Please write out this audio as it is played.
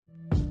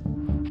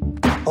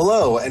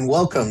Hello, and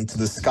welcome to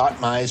the Scott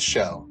Mize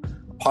Show,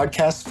 a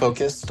podcast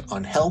focused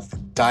on health,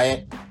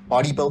 diet,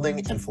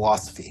 bodybuilding, and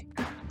philosophy.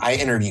 I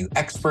interview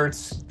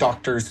experts,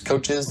 doctors,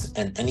 coaches,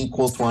 and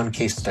N=1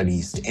 case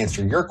studies to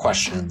answer your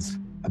questions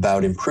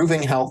about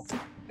improving health,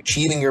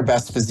 achieving your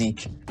best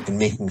physique, and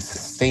making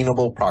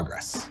sustainable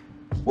progress.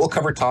 We'll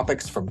cover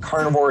topics from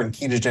carnivore and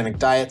ketogenic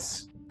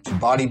diets, to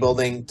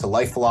bodybuilding, to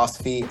life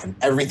philosophy, and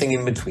everything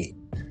in between.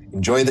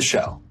 Enjoy the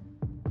show.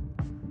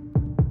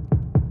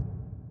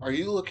 Are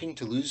you looking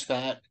to lose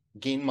fat,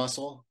 gain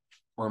muscle,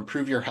 or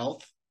improve your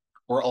health,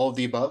 or all of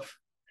the above?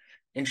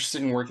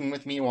 Interested in working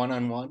with me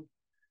one-on-one?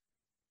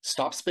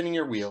 Stop spinning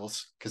your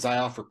wheels, because I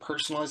offer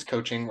personalized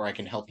coaching where I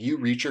can help you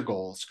reach your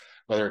goals,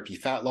 whether it be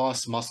fat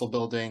loss, muscle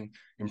building,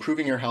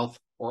 improving your health,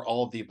 or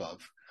all of the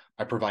above.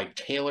 I provide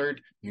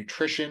tailored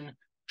nutrition,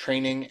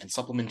 training, and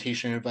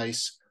supplementation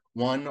advice,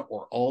 one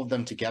or all of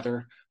them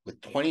together, with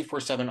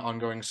 24/7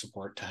 ongoing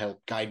support to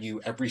help guide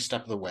you every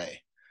step of the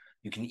way.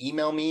 You can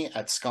email me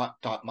at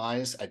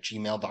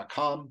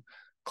scott.mize@gmail.com.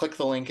 Click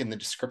the link in the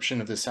description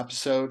of this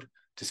episode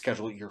to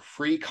schedule your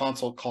free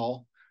consult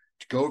call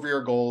to go over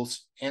your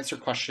goals, answer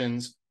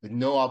questions with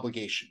no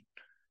obligation.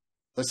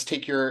 Let's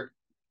take your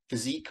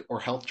physique or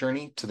health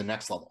journey to the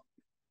next level.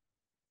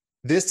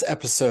 This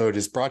episode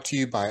is brought to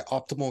you by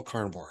Optimal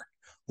Carnivore.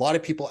 A lot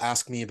of people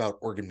ask me about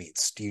organ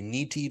meats. Do you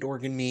need to eat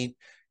organ meat?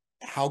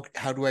 How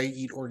do I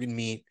eat organ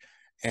meat?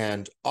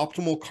 And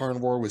Optimal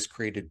Carnivore was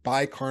created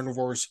by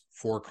carnivores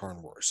for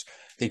carnivores.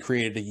 They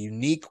created a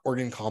unique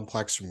organ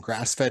complex from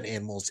grass-fed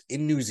animals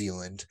in New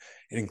Zealand.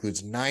 It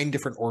includes 9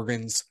 different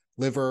organs: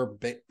 liver,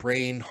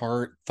 brain,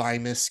 heart,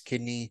 thymus,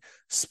 kidney,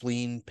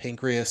 spleen,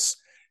 pancreas.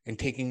 And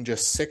taking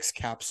just 6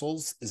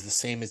 capsules is the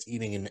same as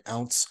eating an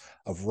ounce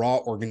of raw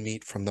organ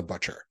meat from the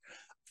butcher.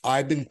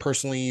 I've been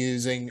personally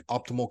using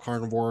Optimal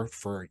Carnivore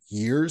for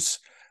years.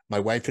 My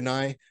wife and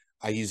I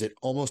use it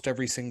almost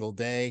every single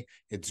day.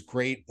 It's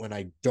great when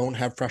I don't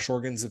have fresh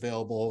organs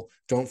available,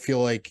 don't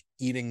feel like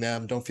eating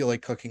them, don't feel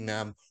like cooking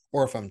them,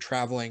 or if I'm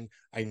traveling,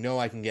 I know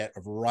I can get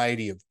a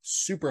variety of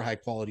super high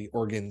quality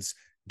organs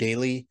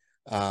daily.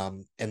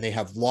 And they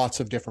have lots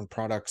of different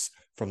products,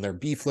 from their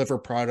beef liver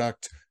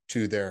product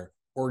to their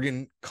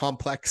organ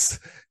complex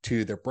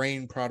to their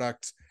brain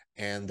product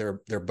and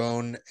their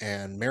bone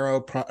and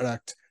marrow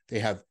product. They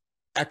have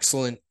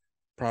excellent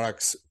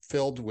products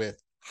filled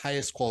with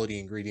highest quality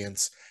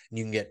ingredients, and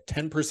you can get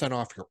 10%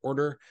 off your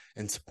order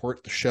and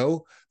support the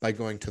show by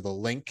going to the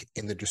link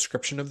in the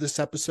description of this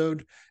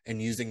episode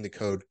and using the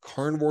code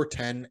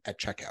carnivore10 at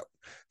checkout.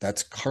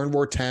 That's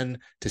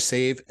carnivore10 to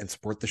save and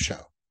support the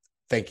show.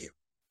 Thank you.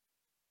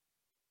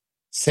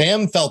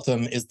 Sam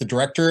Feltham is the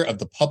director of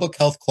the Public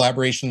Health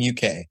Collaboration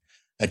UK,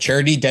 a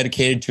charity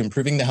dedicated to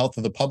improving the health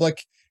of the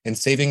public and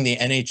saving the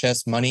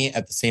NHS money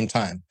at the same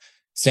time.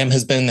 Sam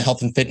has been in the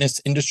health and fitness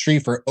industry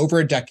for over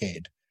a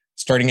decade.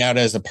 Starting out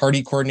as a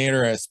party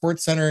coordinator at a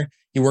sports center,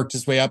 he worked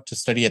his way up to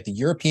study at the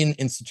European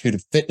Institute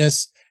of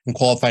Fitness and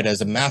qualified as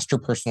a master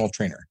personal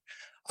trainer.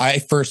 I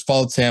first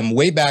followed Sam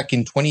way back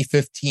in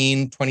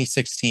 2015,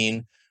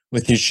 2016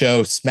 with his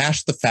show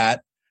Smash the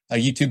Fat, a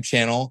YouTube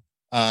channel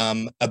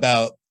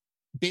about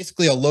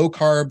basically a low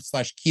carb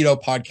 / keto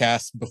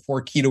podcast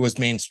before keto was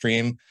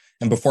mainstream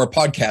and before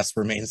podcasts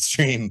were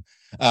mainstream,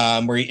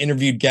 where he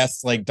interviewed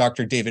guests like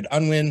Dr. David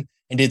Unwin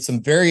and did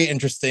some very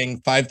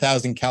interesting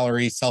 5,000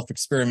 calorie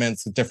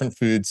self-experiments with different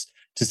foods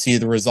to see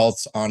the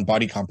results on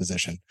body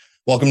composition.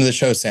 Welcome to the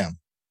show, Sam.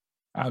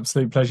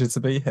 Absolute pleasure to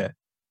be here.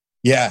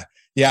 Yeah.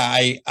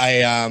 I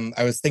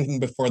was thinking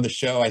before the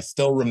show, I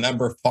still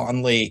remember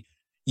fondly,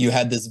 you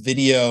had this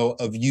video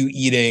of you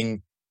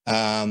eating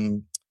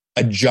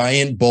a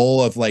giant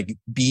bowl of like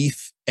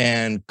beef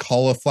and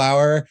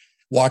cauliflower,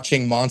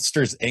 watching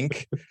Monsters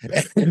Inc.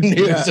 And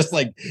it was just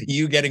like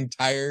you getting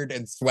tired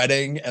and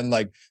sweating and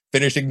like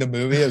finishing the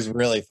movie. It was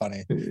really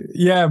funny.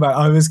 Yeah, but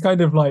I was kind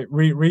of like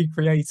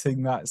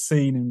recreating that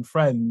scene in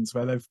Friends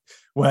where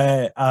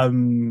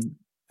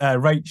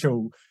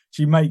Rachel,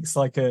 she makes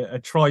like a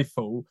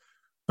trifle,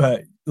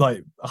 but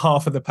like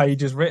half of the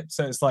page is ripped,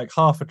 so it's like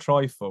half a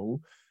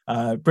trifle,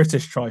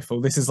 British trifle.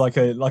 This is like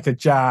a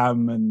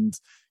jam and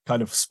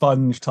kind of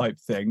sponge type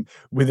thing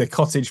with a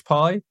cottage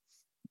pie,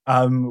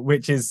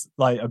 which is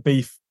like a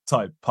beef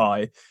type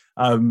pie.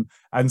 And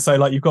so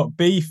like you've got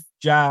beef,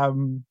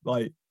 jam,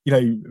 like, you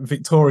know,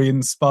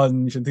 Victorian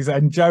sponge and things,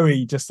 and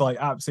Joey just like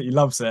absolutely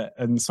loves it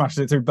and smashes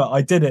it through. But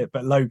I did it,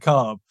 but low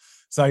carb.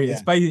 So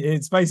it's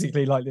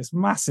basically like this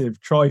massive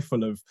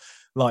trifle of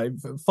like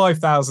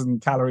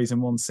 5,000 calories in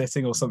one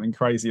sitting or something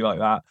crazy like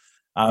that.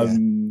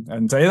 And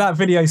that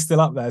video is still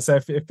up there.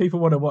 So if people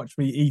want to watch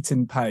me eat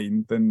in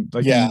pain, then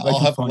I'll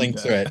have a link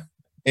to it.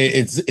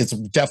 It's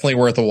definitely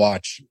worth a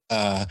watch.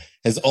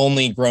 Has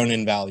only grown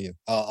in value.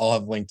 I'll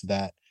have a link to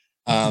that.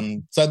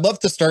 So I'd love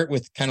to start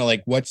with kind of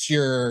like, what's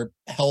your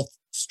health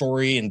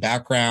story and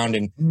background,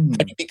 and how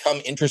did you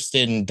become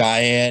interested in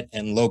diet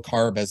and low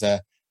carb as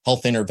a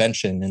health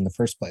intervention in the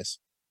first place?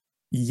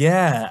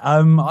 Yeah,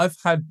 I've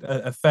had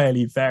a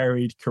fairly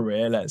varied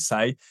career, let's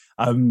say.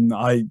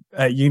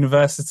 At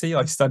university,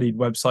 I studied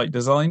website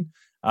design.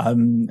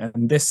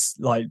 And this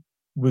like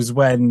was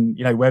when,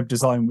 you know, web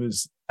design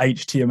was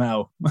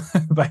HTML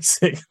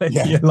basically.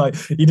 Yeah. Like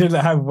you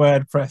didn't have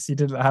WordPress, you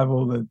didn't have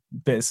all the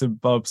bits and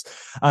bobs.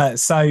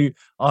 So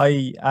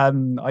I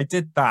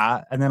did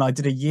that, and then I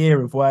did a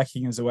year of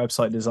working as a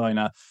website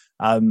designer,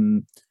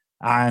 and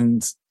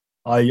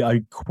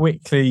I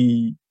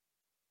quickly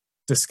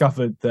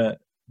discovered that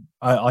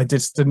I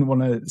just didn't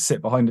want to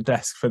sit behind a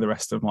desk for the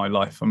rest of my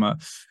life. I'm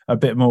a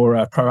bit more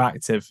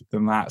proactive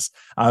than that.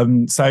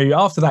 So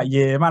after that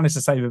year, I managed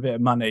to save a bit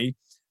of money,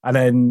 and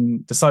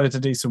then decided to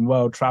do some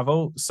world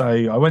travel. So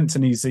I went to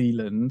New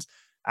Zealand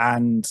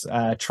and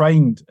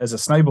trained as a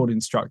snowboard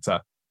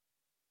instructor,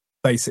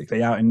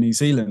 basically out in New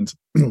Zealand.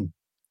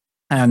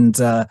 And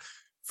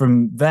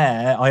from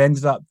there, I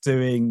ended up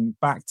doing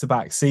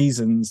back-to-back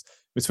seasons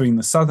between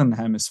the Southern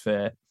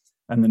Hemisphere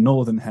and the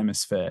Northern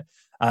Hemisphere.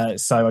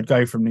 So I'd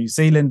go from New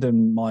Zealand,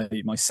 and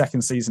my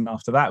second season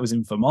after that was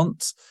in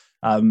Vermont,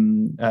 a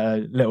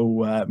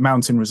little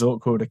mountain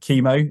resort called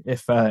Akimo,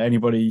 if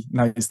anybody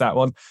knows that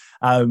one.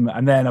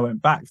 And then I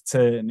went back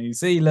to New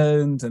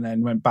Zealand, and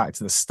then went back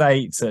to the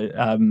States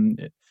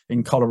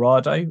in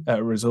Colorado at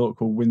a resort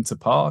called Winter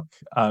Park,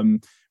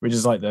 which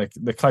is like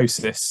the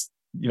closest,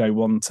 you know,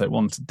 one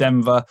to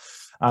Denver.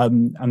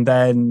 And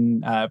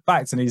then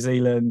back to New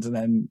Zealand, and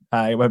then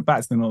I went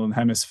back to the Northern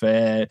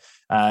Hemisphere,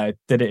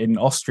 did it in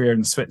Austria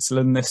and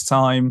Switzerland this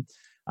time,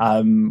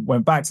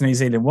 went back to New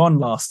Zealand one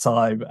last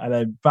time, and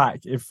then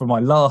back for my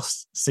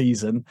last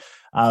season,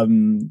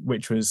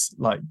 which was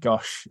like,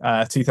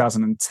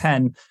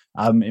 2010,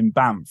 in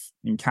Banff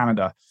in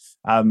Canada.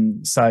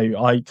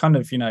 So I kind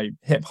of, you know,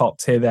 hip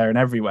hopped here, there and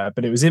everywhere,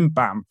 but it was in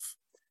Banff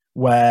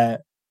where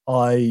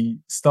I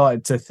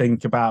started to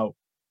think about,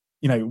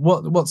 you know,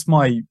 what's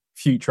my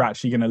future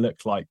actually going to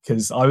look like,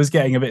 because I was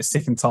getting a bit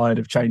sick and tired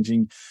of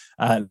changing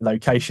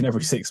location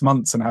every 6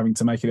 months and having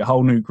to make it a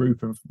whole new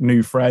group of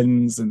new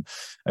friends and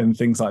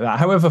things like that.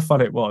 However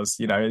fun it was,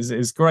 you know, it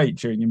was great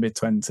during your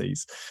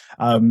mid-20s.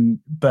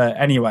 But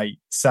anyway,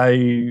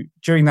 so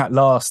during that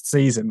last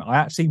season, I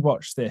actually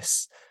watched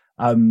this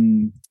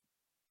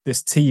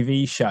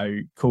TV show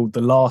called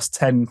The Last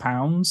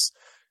 £10,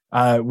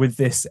 with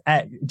this.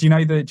 Do you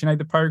know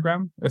the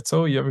program at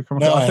all? You ever come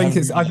across? No,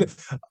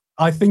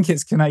 I think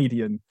it's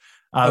Canadian,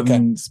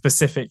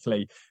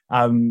 specifically.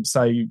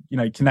 So, you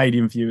know,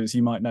 Canadian viewers,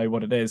 you might know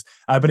what it is.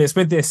 But it's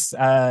with this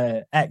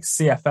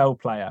ex-CFL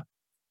player,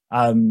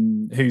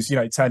 who's, you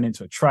know, turned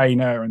into a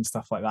trainer and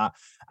stuff like that.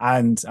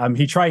 And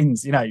he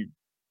trains, you know,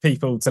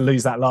 people to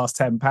lose that last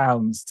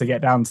 £10 to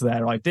get down to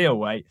their ideal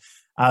weight.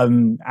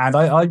 And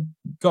I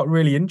got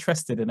really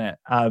interested in it,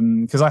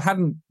 because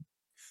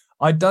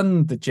I'd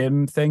done the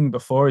gym thing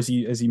before, as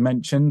you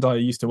mentioned. I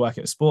used to work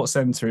at a sports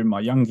center in my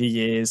younger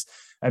years,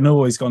 and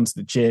always gone to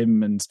the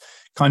gym and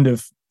kind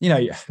of, you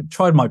know,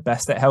 tried my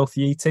best at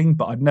healthy eating,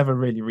 but I'd never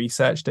really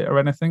researched it or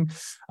anything.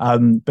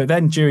 But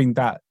then during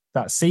that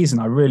season,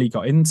 I really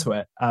got into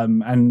it.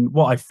 And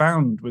what I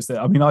found was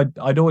that, I mean,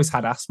 I'd always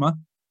had asthma.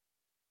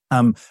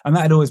 And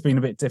that had always been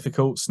a bit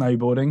difficult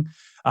snowboarding.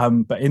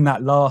 But in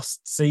that last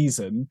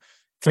season,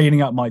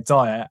 cleaning up my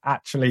diet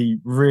actually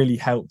really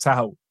helped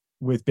out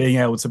with being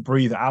able to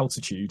breathe at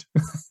altitude.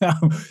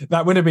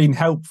 That would have been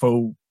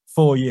helpful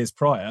 4 years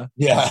prior.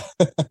 Yeah.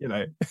 You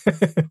know,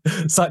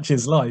 such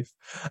is life.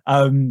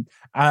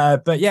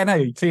 But yeah,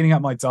 no, cleaning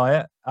up my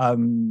diet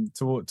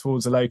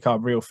towards a low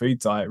carb real food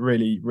diet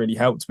really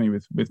helped me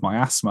with my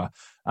asthma.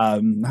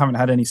 Haven't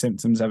had any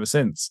symptoms ever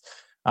since.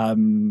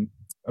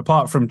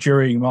 Apart from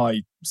during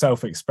my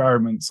self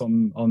experiments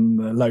on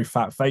the low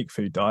fat fake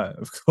food diet,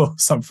 of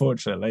course,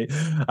 unfortunately,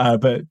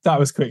 but that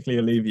was quickly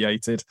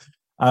alleviated.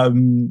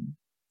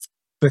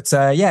 But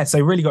yeah, so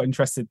really got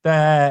interested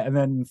there, and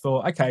then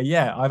thought, okay,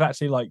 yeah, I'd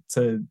actually like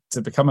to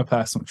become a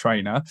personal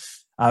trainer.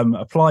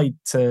 Applied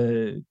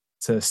to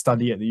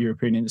study at the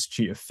European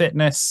Institute of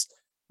Fitness,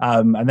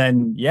 and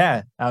then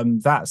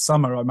that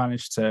summer I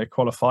managed to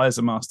qualify as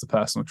a master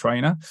personal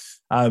trainer,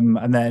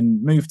 and then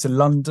moved to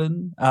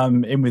London,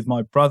 in with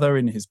my brother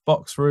in his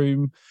box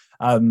room,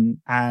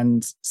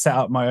 and set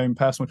up my own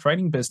personal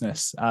training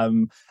business.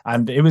 And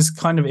it was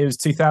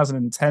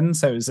 2010,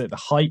 so it was at the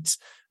height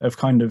of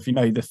kind of, you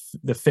know,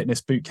 the fitness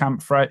boot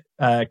camp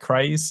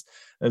craze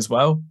as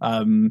well.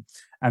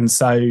 And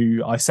so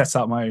I set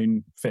up my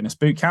own fitness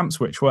boot camps,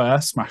 which were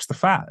Smash the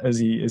Fat, as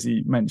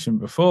he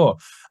mentioned before.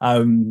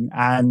 Over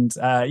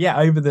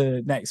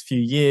the next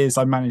few years,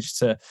 I managed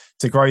to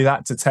grow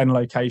that to 10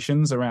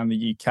 locations around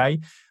the UK.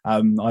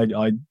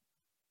 I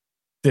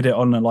did it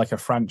on a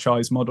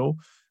franchise model,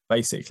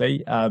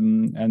 basically,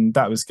 and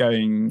that was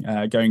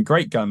going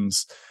great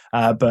guns.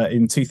 But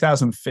in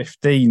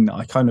 2015,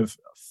 I kind of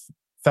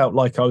felt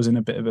like I was in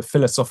a bit of a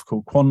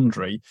philosophical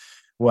quandary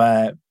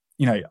where,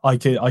 you know, I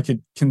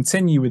could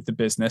continue with the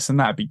business, and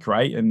that'd be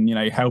great, and, you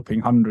know,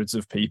 helping hundreds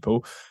of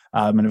people,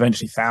 and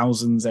eventually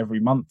thousands every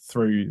month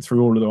through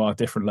all of our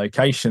different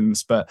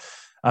locations. But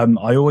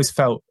I always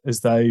felt as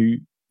though, you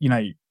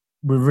know,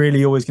 we're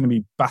really always going to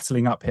be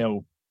battling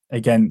uphill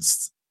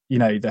against,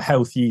 the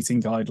healthy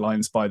eating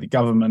guidelines by the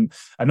government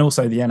and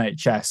also the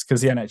NHS,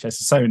 because the NHS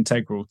is so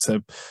integral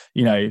to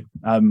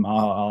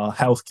our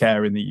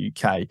healthcare in the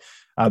UK,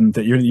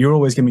 that you're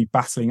always going to be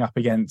battling up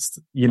against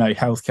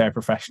healthcare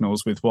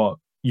professionals with what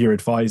you're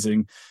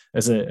advising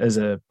as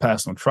a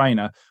personal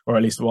trainer, or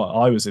at least what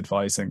I was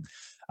advising.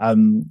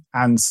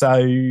 And so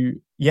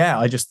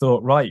I just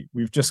thought, right,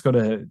 we've just got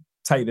to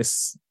take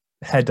this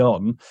head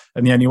on,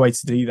 and the only way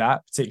to do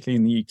that, particularly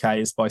in the UK,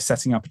 is by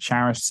setting up a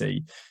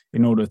charity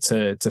in order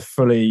to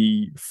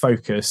fully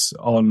focus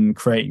on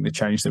creating the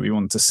change that we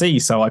want to see.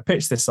 So I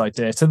pitched this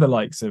idea to the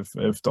likes of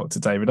Dr.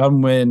 David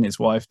Unwin, his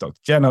wife Dr.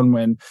 Jen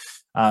Unwin,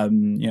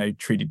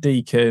 Trudy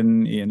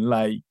Deacon, Ian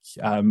Lake,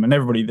 and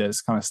everybody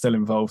that's kind of still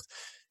involved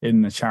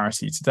in the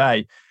charity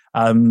today.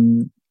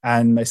 And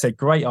they said,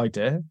 great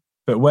idea,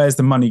 but where's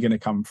the money going to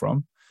come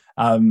from?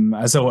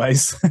 As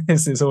always,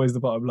 it's always the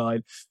bottom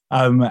line.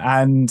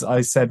 And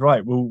I said,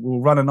 right, we'll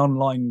run an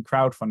online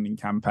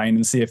crowdfunding campaign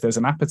and see if there's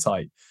an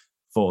appetite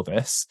for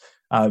this.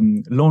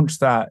 Launched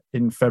that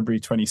in February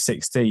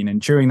 2016,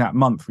 and during that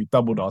month we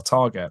doubled our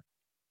target,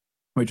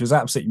 which was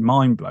absolutely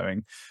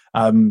mind-blowing.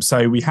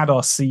 So we had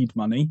our seed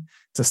money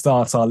to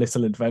start our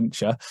little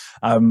adventure,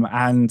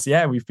 and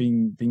we've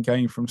been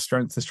going from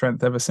strength to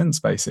strength ever since,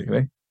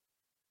 basically.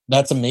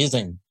 That's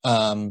amazing.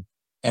 And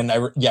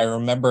I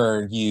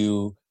remember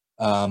you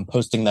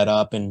posting that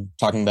up and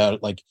talking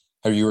about like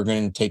how you were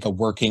going to take a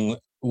working,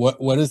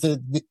 what is it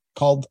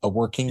called, a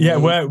working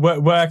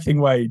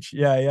working wage,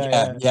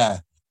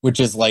 which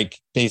is like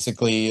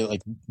basically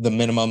like the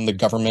minimum the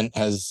government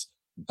has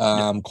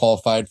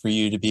qualified for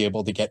you to be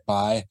able to get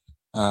by.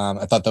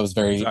 I thought that was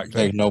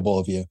very noble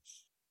of you.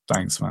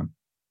 Thanks, man.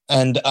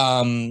 And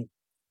I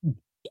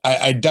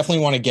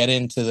definitely want to get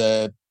into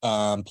the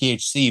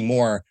PHC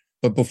more,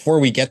 but before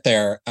we get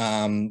there,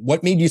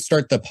 what made you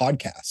start the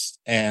podcast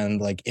and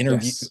like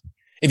interview,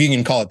 if you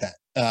can call it that?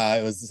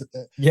 It was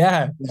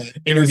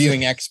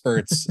interviewing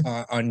experts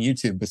on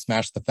YouTube with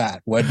Smash the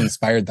Fat. What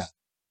inspired that?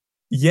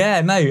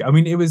 I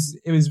mean, it was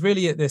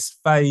really at this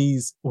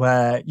phase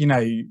where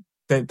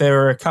there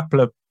were a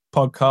couple of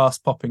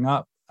podcasts popping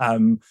up,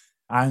 and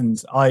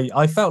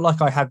I felt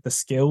like I had the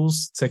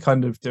skills to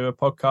kind of do a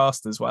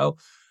podcast as well,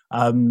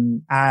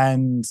 and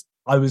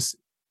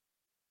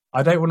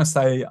I don't want to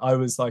say I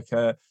was like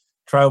a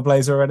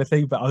trailblazer or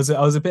anything, but I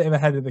was a bit of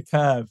ahead of the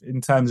curve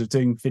in terms of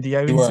doing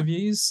video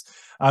interviews.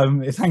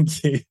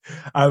 Thank you.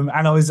 And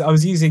I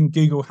was using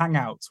Google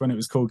Hangouts when it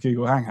was called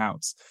Google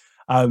Hangouts.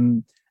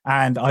 And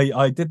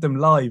I did them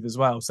live as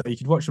well. So you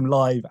could watch them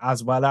live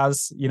as well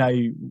as,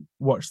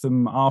 watch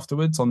them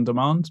afterwards on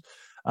demand.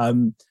 I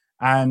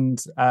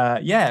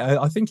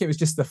think it was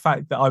just the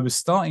fact that I was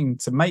starting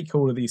to make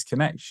all of these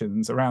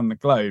connections around the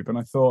globe. And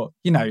I thought,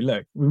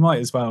 look, we might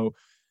as well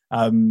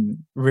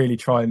really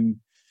try and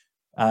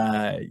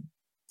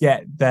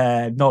get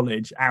their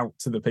knowledge out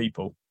to the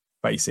people,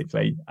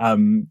 basically.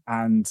 All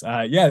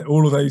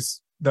of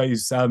those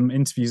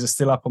interviews are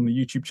still up on the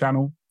YouTube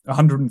channel.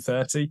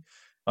 130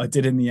 I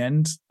did in the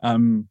end.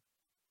 I'm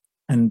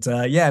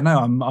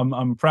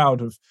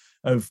proud of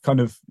kind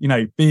of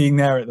being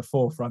there at the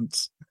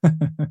forefront.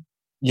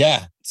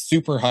 Yeah,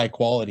 super high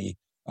quality.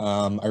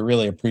 I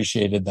really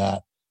appreciated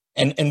that.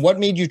 And what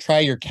made you try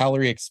your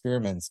calorie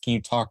experiments? Can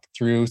you talk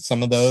through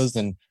some of those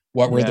and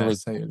what were the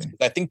results? Totally.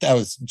 I think that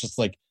was just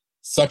like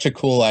such a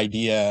cool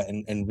idea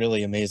and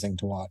really amazing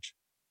to watch.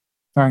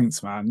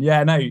 Thanks, man.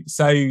 Yeah, no.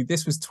 So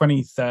this was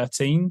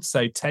 2013,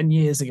 so 10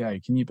 years ago.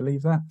 Can you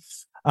believe that?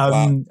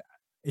 Wow.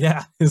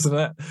 Yeah, isn't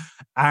it?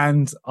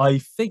 And I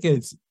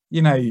figured,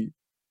 it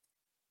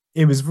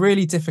was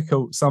really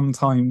difficult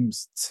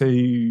sometimes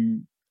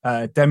to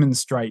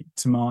demonstrate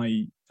to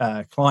my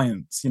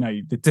clients,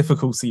 the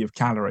difficulty of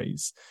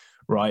calories,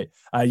 right?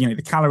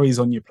 The calories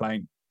on your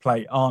plate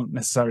aren't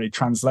necessarily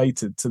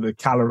translated to the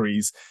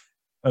calories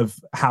of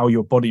how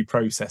your body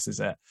processes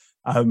it.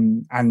 I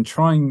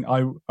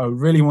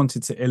really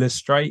wanted to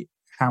illustrate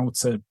how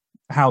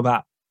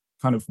that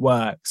kind of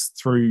works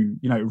through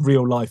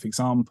real life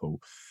example,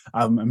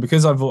 and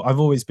because I've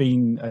always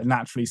been a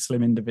naturally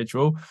slim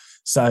individual,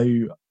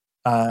 so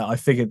I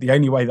figured the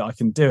only way that I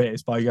can do it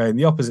is by going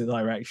the opposite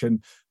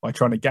direction, by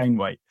trying to gain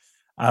weight.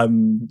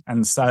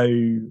 And so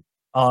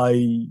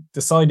I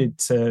decided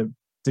to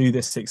do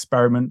this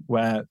experiment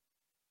where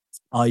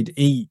I'd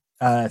eat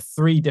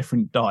 3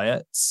 different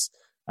diets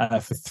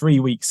for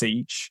 3 weeks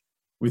each,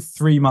 with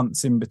 3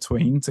 months in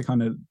between to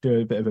kind of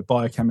do a bit of a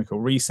biochemical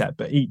reset,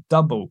 but eat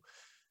double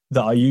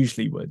that I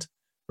usually would,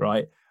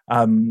 right?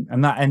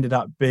 And that ended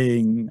up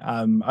being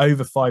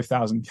over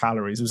 5,000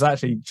 calories. It was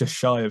actually just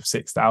shy of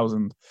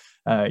 6,000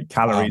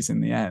 calories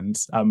in the end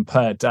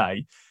per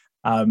day.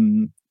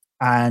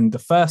 And the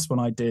first one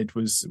I did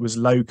was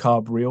low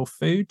carb real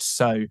food.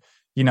 So,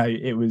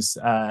 it was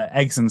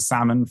eggs and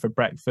salmon for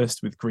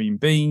breakfast with green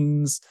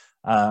beans.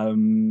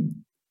 Mackerel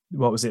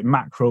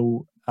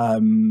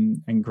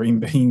and green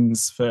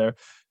beans for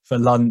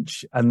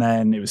lunch. And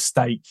then it was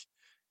steak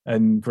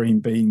and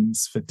green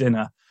beans for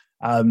dinner.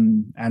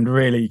 And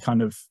really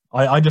kind of,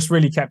 I just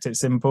really kept it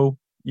simple.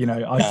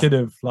 I could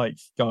have like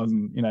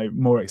gone,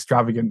 more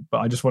extravagant, but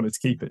I just wanted to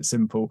keep it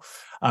simple.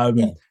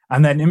 And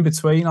then in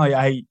between,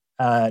 I ate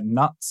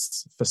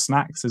nuts for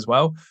snacks as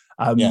well.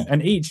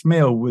 And each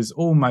meal was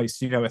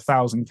almost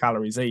 1,000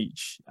 calories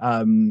each.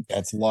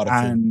 It's a lot of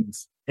food. And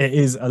it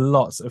is a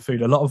lot of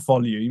food, a lot of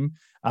volume.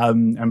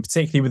 And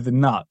particularly with the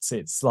nuts,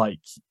 it's like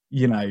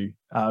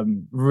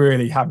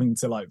really having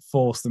to like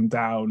force them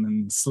down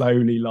and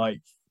slowly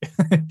like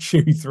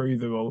chew through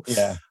them all.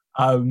 So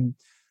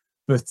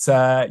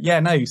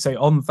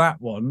on that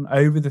one,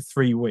 over the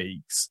 3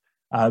 weeks,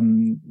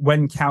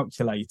 when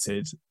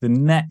calculated, the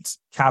net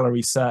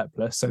calorie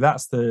surplus, so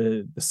that's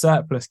the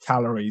surplus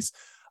calories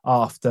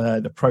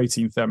after the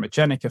protein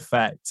thermogenic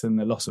effect and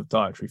the loss of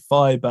dietary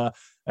fiber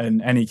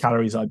and any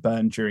calories I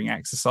burned during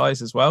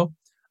exercise as well,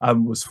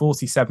 was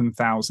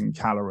 47,000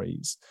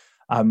 calories.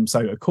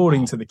 So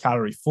according to the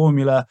calorie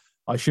formula,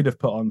 I should have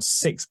put on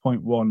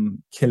 6.1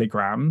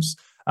 kilograms,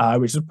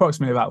 which is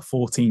approximately about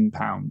 14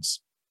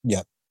 pounds.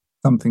 Yeah.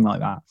 Something like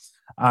that.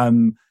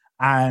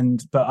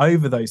 But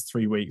over those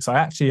 3 weeks, I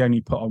actually only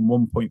put on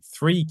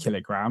 1.3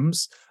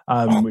 kilograms,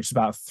 which is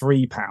about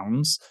 3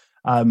 pounds.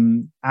 I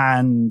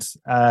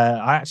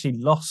actually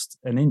lost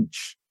an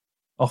inch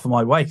off of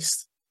my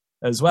waist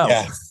as well.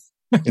 Yeah.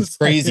 It's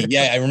crazy.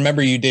 Yeah, I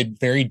remember you did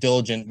very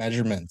diligent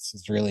measurements.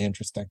 It's really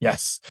interesting.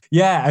 Yes.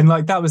 Yeah, and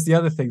like that was the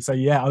other thing. So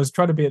yeah, I was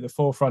trying to be at the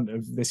forefront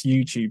of this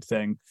YouTube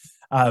thing.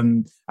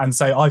 And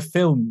so I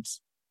filmed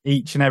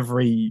each and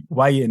every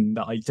weigh-in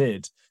that I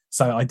did.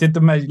 So I did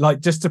the measure,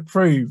 like just to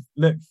prove,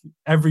 look,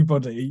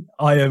 everybody,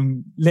 I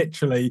am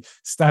literally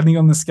standing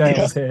on the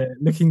scales here,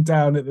 looking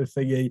down at the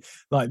thingy.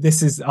 Like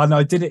this is, and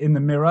I did it in the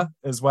mirror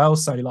as well.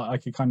 So like I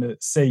could kind of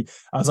see,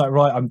 I was like,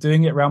 right, I'm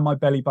doing it around my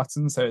belly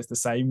button. So it's the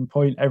same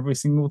point every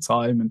single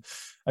time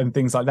and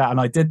things like that.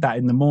 And I did that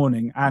in the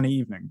morning and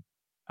evening.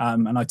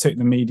 And I took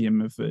the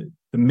medium of the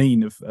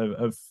mean of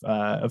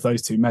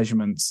those two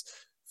measurements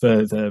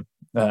for that.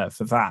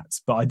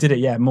 But I did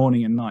it,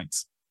 morning and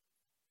night.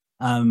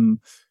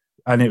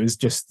 And it was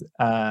just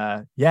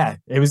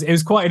it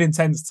was quite an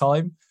intense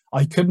time.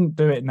 I couldn't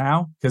do it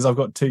now because I've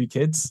got 2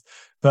 kids,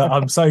 but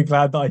I'm so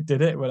glad that I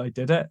did it when I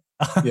did it.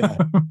 But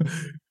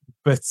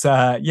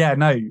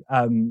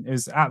it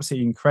was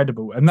absolutely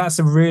incredible. And that's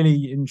a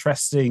really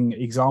interesting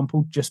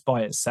example just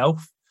by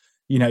itself.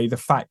 The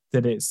fact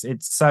that it's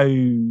so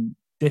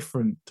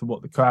different to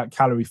what the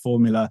calorie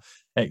formula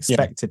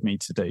expected me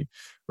to do,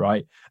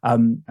 right?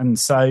 And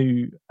so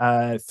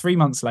 3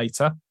 months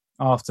later,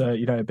 after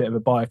a bit of a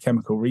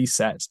biochemical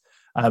reset,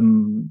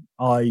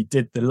 I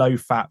did the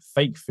low-fat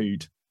fake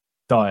food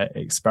diet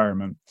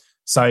experiment.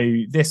 So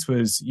this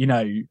was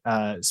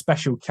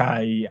Special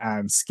K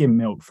and skim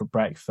milk for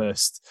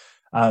breakfast,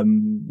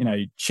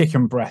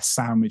 chicken breast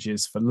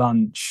sandwiches for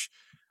lunch,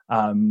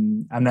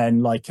 and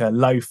then like a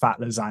low-fat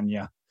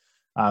lasagna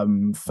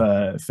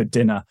for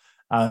dinner,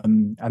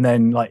 and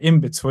then like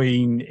in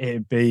between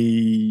it'd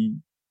be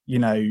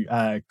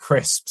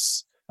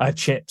crisps,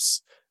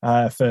 chips,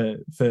 for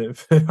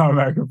our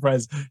American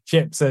friends,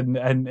 chips and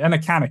a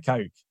can of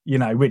Coke,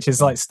 which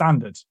is like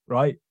standard,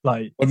 right?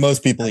 Like what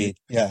most people eat.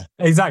 Yeah,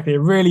 exactly.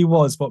 It really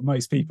was what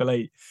most people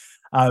eat.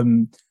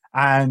 And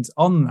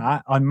on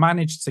that, I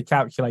managed to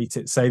calculate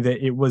it so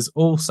that it was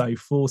also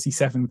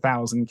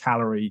 47,000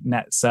 calorie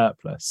net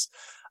surplus.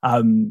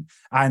 And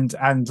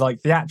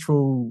like the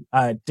actual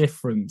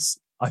difference,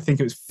 I think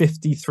it was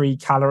 53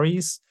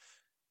 calories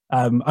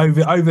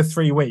over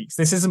 3 weeks.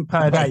 This isn't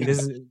per day.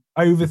 This is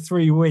over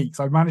 3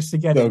 weeks. I managed to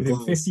get it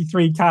within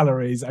 53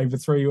 calories over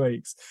 3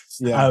 weeks.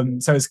 So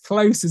as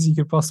close as you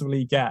could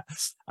possibly get.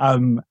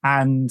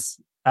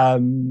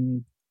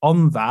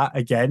 On that,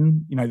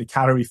 again, the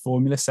calorie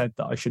formula said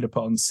that I should have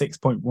put on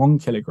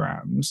 6.1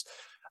 kilograms,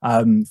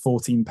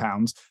 14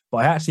 pounds, but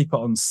I actually put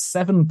on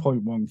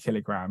 7.1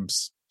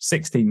 kilograms,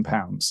 16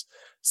 pounds.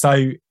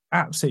 So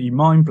absolutely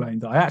mind-blowing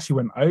that I actually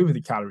went over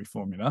the calorie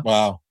formula.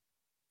 Wow.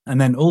 And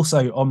then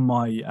also on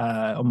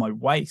my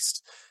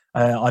waist,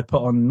 I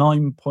put on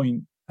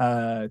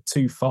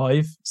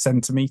 9.25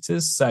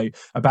 centimeters, so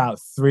about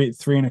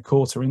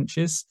 3.25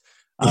 inches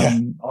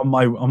on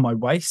my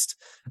waist.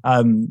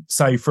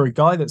 So for a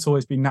guy that's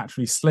always been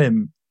naturally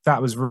slim,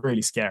 that was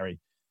really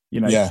scary.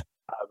 That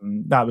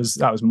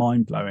was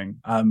mind blowing.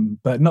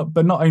 But not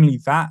only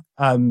that.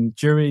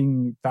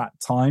 During that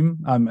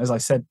time, as I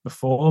said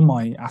before,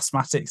 my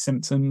asthmatic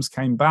symptoms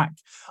came back.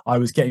 I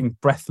was getting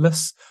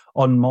breathless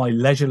on my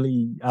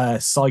leisurely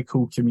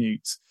cycle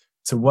commute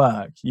to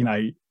work.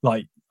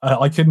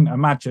 I couldn't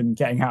imagine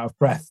getting out of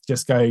breath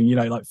just going,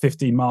 like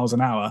 15 miles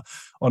an hour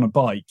on a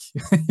bike.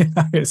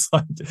 It's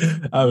like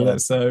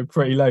that's a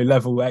pretty low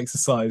level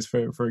exercise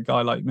for a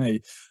guy like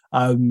me.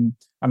 And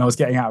I was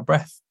getting out of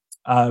breath.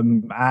 I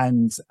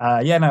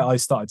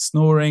started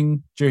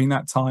snoring during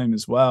that time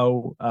as it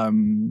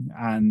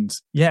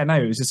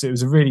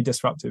was a really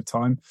disruptive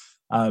time.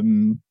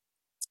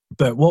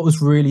 But what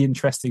was really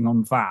interesting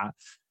on that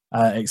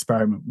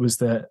experiment was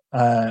that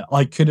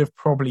I could have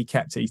probably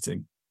kept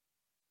eating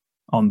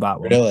on that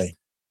one really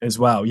as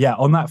well.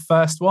 On that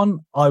first one,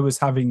 I was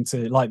having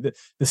to, like, the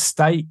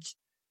steak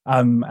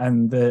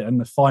and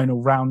the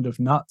final round of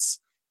nuts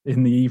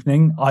in the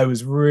evening, I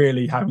was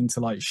really having to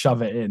like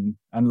shove it in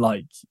and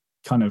like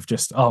kind of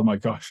just, oh my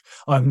gosh,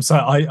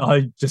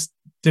 I just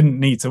didn't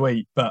need to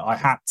eat, but I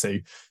had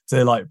to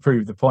like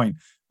prove the point.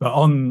 But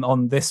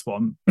on this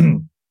one,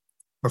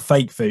 for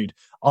fake food,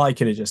 I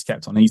could have just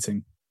kept on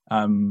eating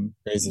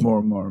Crazy. more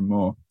and more and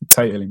more.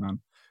 Totally, man.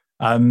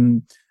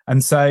 And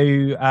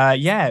so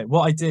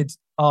what I did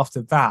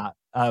after that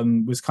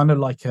was kind of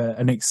like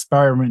an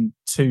experiment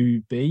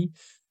to be.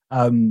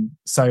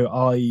 So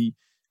I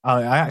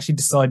actually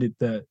decided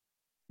that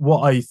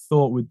what I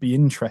thought would be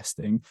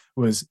interesting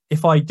was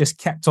if I just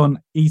kept on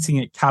eating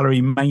at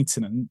calorie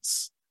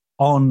maintenance,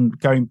 on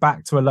going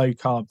back to a low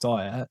carb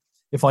diet,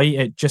 if I eat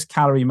it just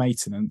calorie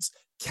maintenance,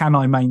 can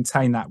I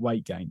maintain that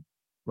weight gain?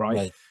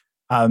 Right.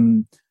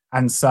 And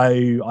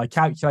so I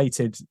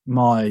calculated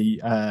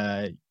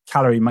my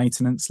calorie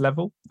maintenance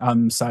level.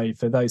 So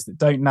for those that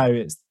don't know,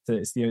 it's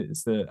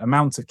the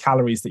amount of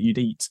calories that you'd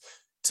eat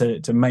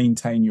to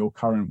maintain your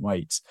current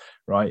weight,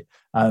 right?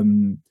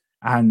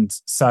 And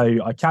so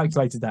I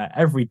calculated that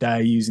every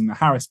day using the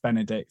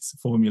Harris-Benedict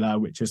formula,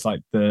 which is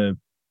like the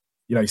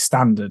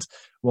standard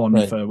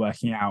one for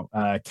working out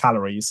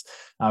calories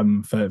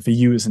for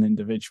you as an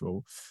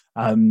individual.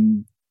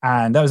 And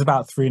that was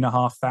about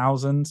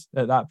 3,500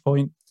 at that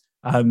point.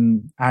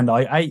 And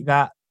I ate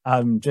that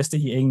just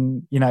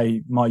eating,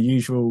 my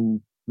usual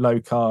low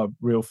carb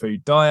real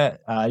food diet,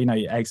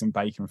 eggs and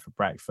bacon for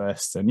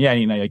breakfast, and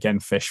again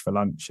fish for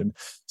lunch and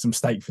some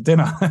steak for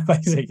dinner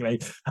basically.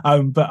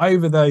 But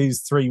over those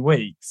 3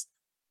 weeks,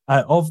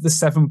 of the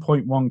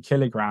 7.1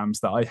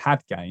 kilograms that I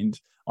had gained,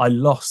 I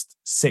lost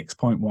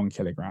 6.1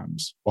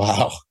 kilograms.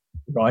 Wow.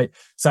 Right.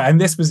 So, and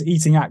this was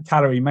eating at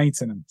calorie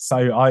maintenance.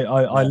 So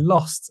I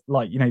lost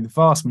the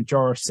vast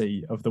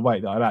majority of the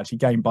weight that I'd actually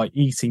gained by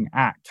eating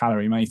at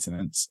calorie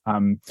maintenance.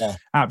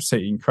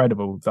 Absolutely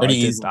incredible that I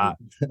did that.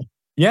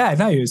 Yeah,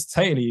 no, it was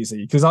totally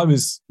easy because I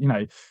was,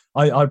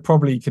 I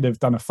probably could have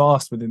done a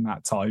fast within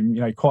that time,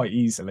 quite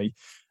easily,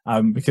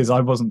 because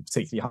I wasn't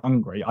particularly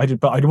hungry.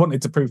 But I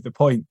wanted to prove the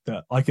point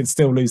that I could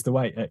still lose the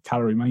weight at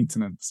calorie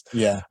maintenance.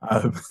 Yeah,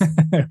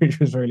 which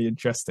was really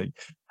interesting.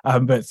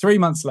 But 3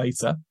 months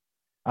later,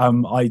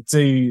 I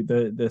do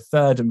the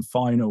third and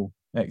final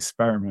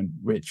experiment,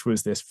 which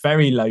was this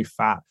very low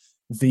fat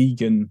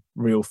vegan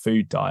real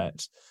food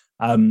diet.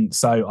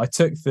 So I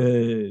took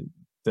the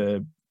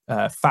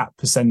fat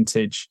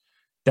percentage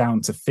down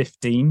to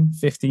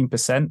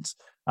 15%.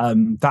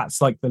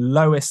 That's like the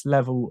lowest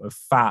level of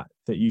fat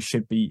that you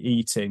should be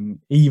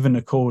eating, even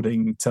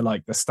according to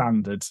like the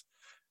standard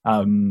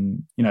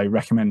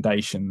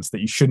recommendations,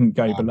 that you shouldn't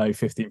go below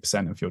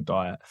 15% of your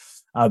diet.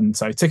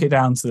 So I took it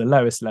down to the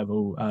lowest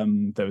level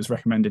that was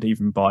recommended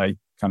even by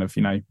kind of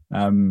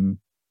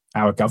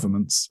our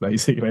governments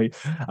basically.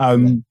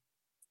 And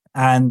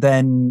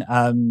then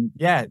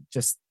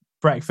just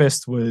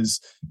breakfast was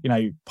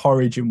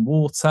porridge and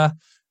water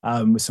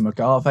with some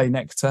agave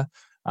nectar.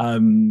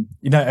 And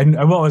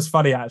what was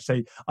funny,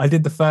 actually, I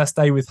did the first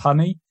day with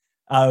honey,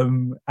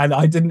 and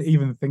I didn't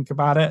even think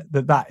about it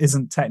that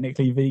isn't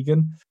technically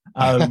vegan,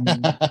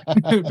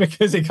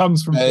 because it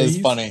comes from bees. That is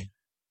funny.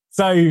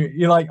 So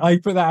I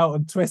put that out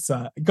on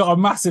Twitter, got a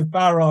massive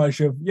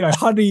barrage of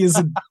honey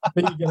isn't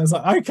vegan. I was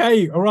like,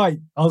 okay, all right,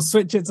 I'll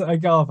switch it to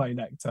agave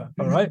nectar.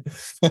 All right.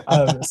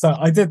 So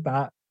I did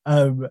that.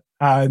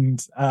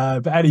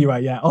 But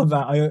anyway, on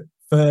that,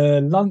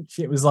 for lunch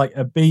it was like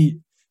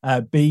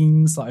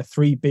beans, like a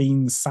 3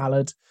 beans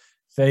salad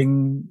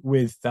thing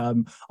with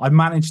I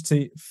managed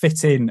to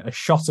fit in a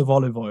shot of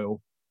olive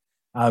oil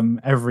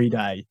every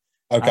day.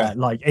 Okay.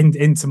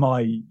 Into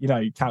my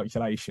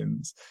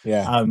calculations. So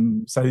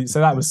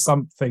that was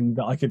something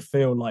that I could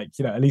feel like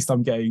at least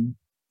I'm getting,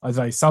 I don't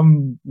know,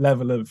 some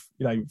level of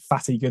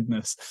fatty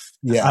goodness.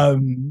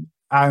 Then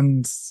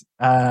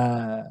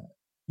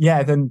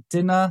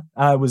dinner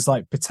was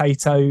like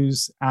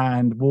potatoes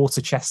and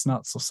water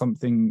chestnuts or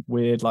something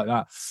weird like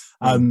that.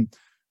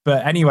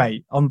 But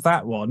anyway, on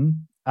that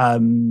one,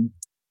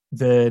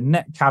 the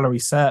net calorie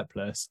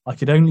surplus, I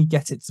could only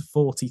get it to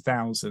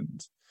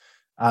 40,000.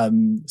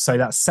 So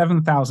that's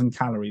 7,000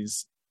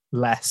 calories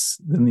less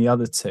than the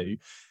other two.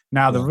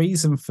 Now, the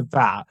reason for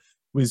that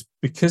was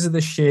because of the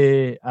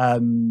sheer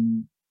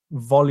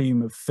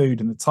volume of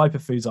food and the type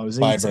of foods I was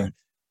eating.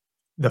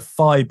 The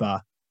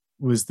fiber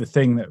was the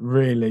thing that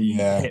really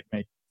hit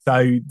me.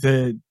 So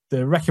the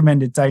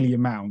recommended daily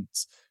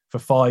amount for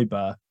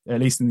fiber,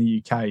 at least in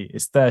the UK,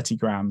 is 30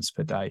 grams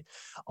per day.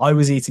 I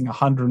was eating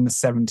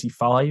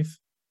 175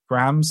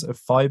 grams of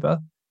fiber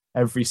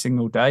every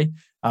single day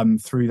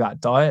through that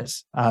diet.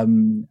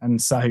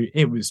 And so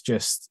it was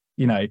just,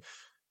 my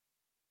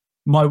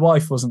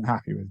wife wasn't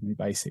happy with me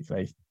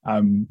basically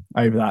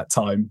over that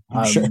time.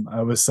 Sure.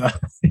 I was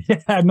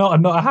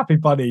not a happy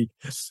bunny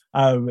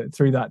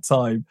through that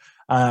time.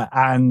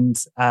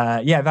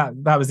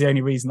 That was the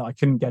only reason that I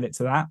couldn't get it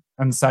to that.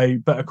 And so,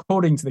 but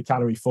according to the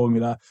calorie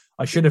formula,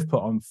 I should have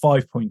put on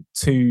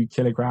 5.2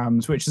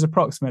 kilograms, which is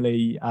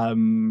approximately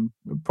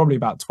probably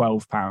about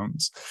 12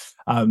 pounds.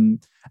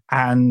 And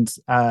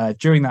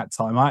during that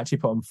time, I actually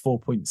put on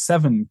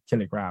 4.7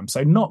 kilograms.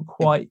 So not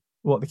quite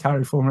what the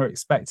calorie formula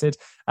expected,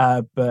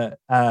 but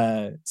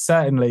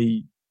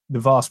certainly the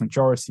vast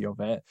majority of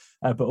it,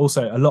 but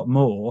also a lot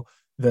more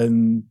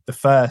than the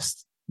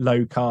first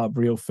low carb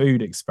real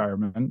food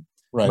experiment,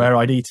 right, where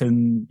I'd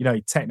eaten,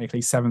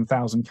 technically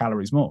 7,000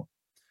 calories more.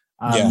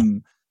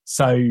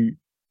 So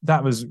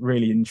that was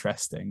really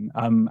interesting.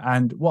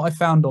 And what I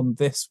found on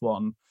this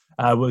one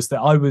was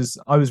that I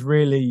was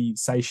really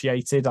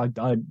satiated.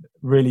 I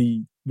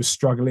really was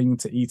struggling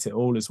to eat it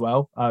all as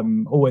well.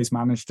 Always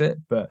managed it,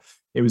 but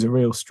it was a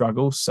real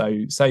struggle.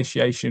 So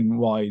satiation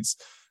wise,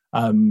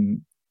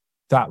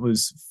 that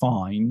was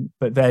fine.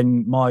 But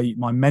then my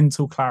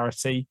mental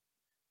clarity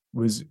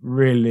was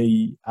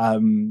really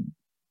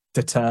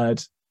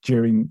deterred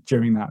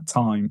during that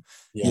time.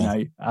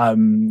 I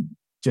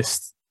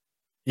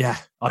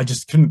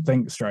just couldn't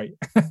think straight,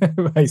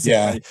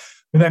 basically.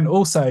 But then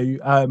also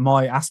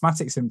my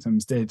asthmatic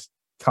symptoms did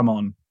come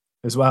on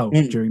as well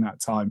during that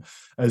time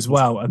as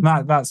well, and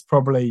that's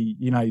probably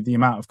the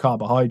amount of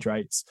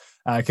carbohydrates,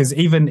 because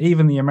even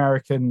the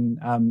American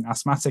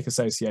Asthmatic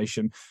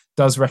Association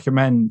does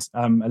recommend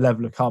a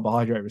level of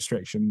carbohydrate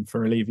restriction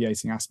for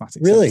alleviating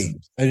asthmatic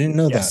symptoms. I didn't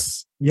know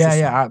that.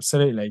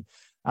 Absolutely.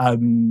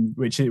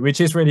 Which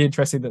is really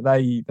interesting that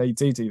they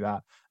do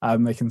that.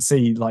 They can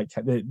see like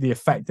the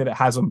effect that it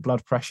has on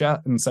blood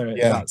pressure, and so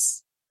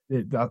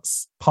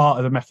that's part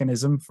of the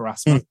mechanism for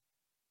asthma.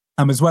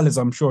 As well as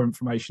I'm sure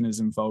inflammation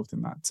is involved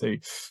in that too.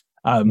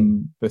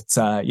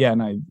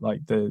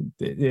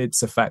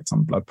 Its effect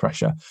on blood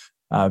pressure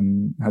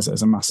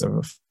has a massive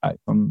effect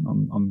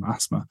on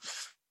asthma.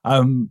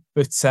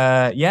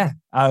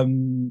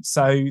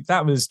 So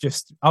that was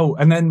just,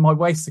 and then my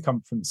waist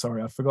circumference,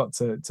 sorry, I forgot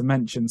to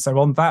mention. So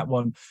on that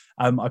one,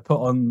 I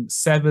put on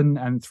 7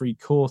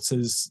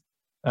 3/4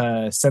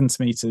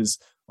 centimeters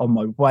on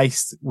my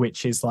waist,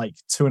 which is like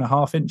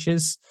 2.5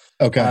 inches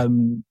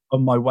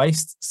on my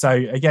waist. So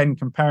again,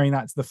 comparing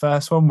that to the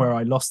first one where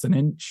I lost an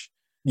inch,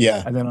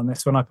 and then on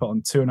this one I put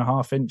on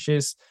 2.5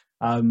 inches,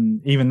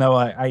 even though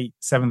I ate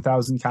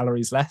 7,000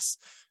 calories less.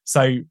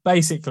 So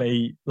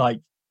basically, like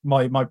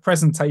my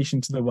presentation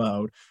to the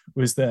world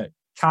was that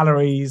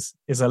calories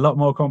is a lot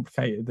more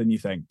complicated than you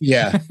think.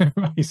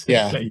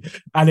 Basically.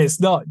 And it's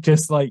not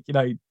just like,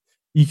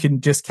 you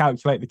can just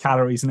calculate the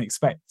calories and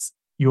expect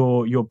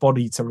your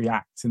body to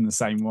react in the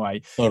same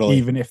way,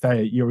 even if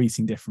you're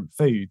eating different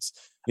foods.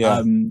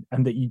 And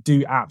that you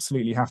do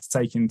absolutely have to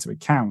take into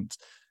account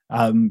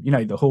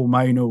the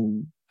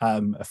hormonal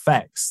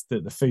effects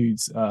that the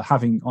foods are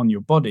having on your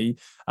body,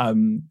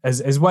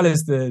 as well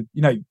as the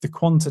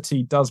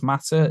quantity does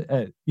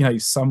matter,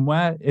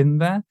 somewhere in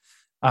there.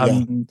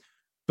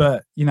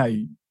 But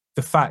the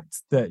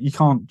fact that you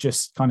can't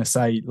just kind of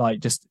say like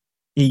just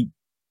eat,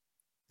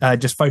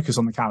 just focus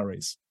on the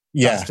calories.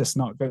 That's just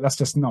not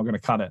going to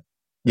cut it.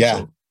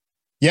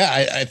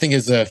 I think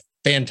is a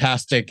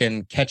fantastic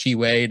and catchy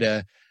way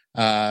to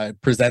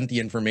present the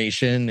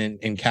information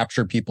and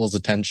capture people's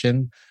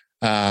attention.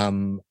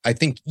 I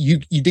think you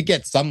did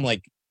get some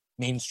like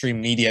mainstream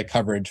media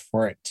coverage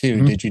for it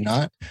too, did you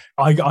not?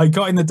 I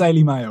got in the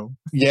Daily Mail.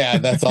 Yeah,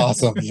 that's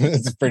awesome.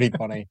 It's pretty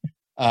funny.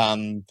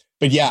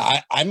 But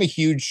yeah, I'm a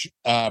huge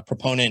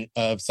proponent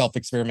of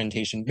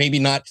self-experimentation, maybe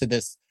not to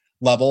this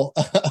level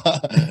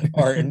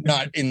or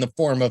not in the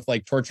form of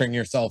like torturing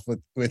yourself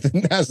with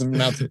massive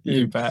amounts of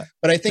food. But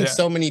I think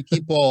so many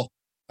people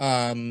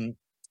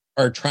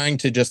are trying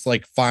to just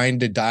like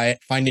find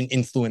an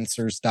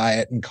influencer's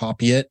diet and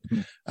copy it.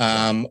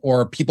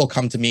 Or people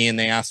come to me and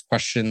they ask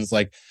questions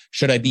like,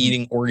 should I be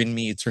eating organ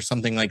meats or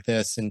something like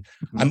this? And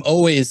I'm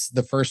always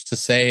the first to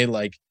say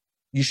like,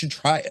 you should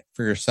try it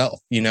for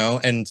yourself,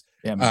 and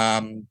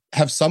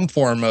have some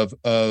form of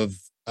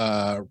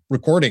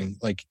recording,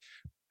 like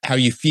how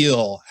you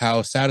feel,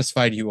 how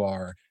satisfied you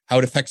are, how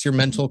it affects your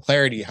mental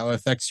clarity, how it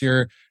affects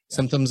your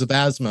symptoms of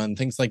asthma and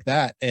things like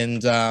that.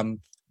 And,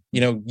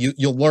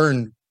 you'll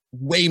learn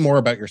way more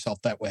about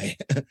yourself that way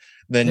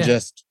than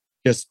just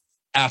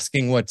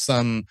asking what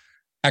some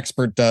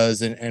expert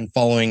does and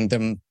following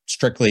them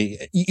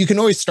strictly. You can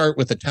always start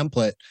with a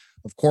template,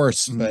 of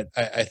course, but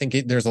I think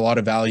there's a lot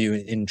of value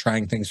in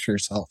trying things for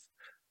yourself.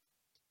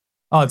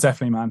 Oh,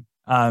 definitely, man.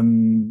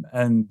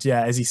 And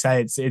yeah, as you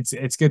say,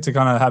 it's good to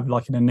kind of have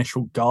like an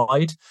initial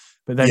guide,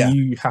 but then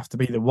you have to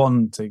be the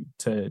one to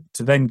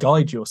then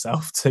guide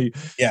yourself to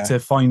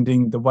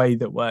finding the way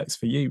that works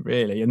for you,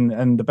 really.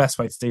 And the best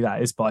way to do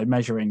that is by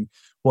measuring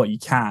what you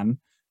can,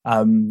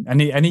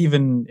 and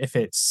even if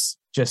it's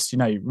just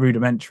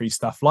rudimentary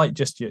stuff like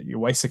just your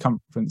waist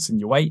circumference and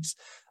your weight,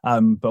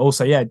 but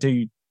also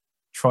do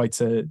try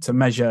to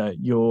measure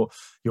your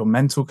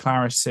mental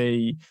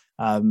clarity.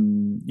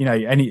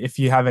 If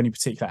you have any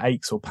particular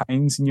aches or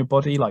pains in your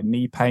body, like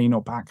knee pain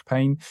or back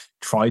pain,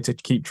 try to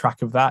keep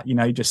track of that.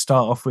 Just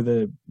start off with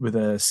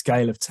a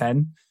scale of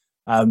 10,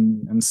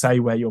 and say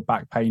where your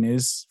back pain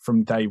is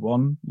from day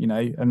one,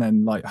 and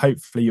then like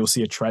hopefully you'll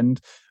see a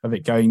trend of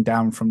it going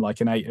down from like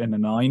an 8 and a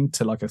 9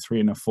 to like a 3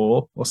 and a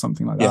 4 or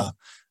something like that.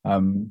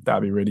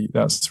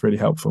 That's really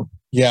helpful.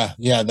 Yeah,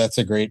 that's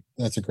a great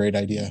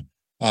idea.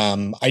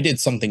 I did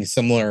something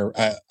similar.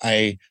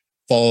 I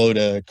followed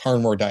a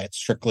carnivore diet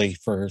strictly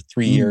for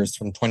 3 years,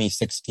 from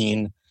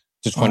 2016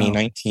 to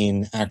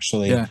 2019,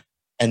 actually. Yeah.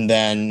 And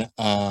then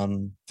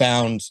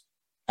found,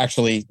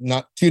 actually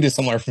not too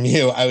dissimilar from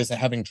you, I was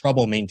having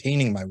trouble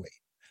maintaining my weight.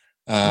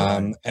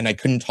 And I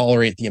couldn't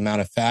tolerate the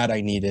amount of fat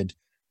I needed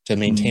to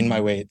maintain my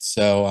weight.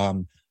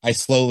 So I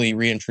slowly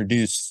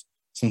reintroduced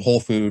some whole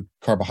food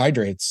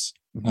carbohydrates,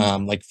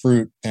 like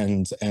fruit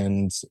and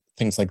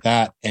things like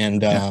that.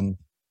 And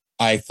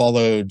I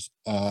followed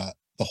the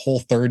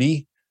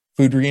Whole30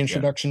 food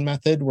reintroduction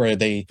method, where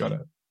they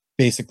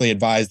basically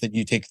advise that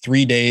you take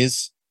 3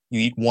 days, you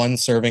eat 1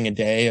 serving a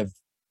day of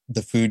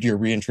the food you're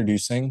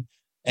reintroducing.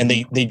 And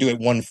they do it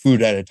 1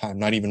 food at a time,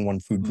 not even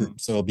 1 food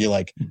group. So it'll be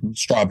like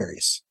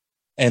strawberries.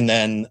 And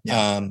then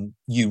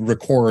you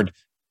record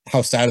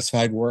how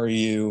satisfied were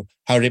you?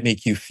 How did it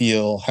make you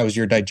feel? How was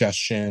your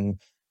digestion?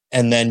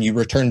 And then you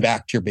return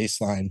back to your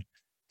baseline.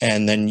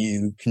 And then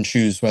you can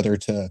choose whether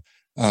to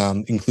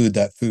include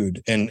that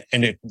food. And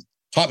it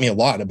taught me a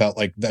lot about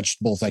like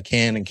vegetables I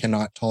can and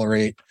cannot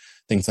tolerate,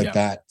 things like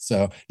that.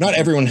 So not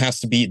everyone has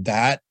to be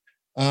that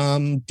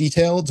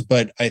detailed,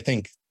 but I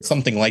think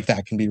something like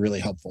that can be really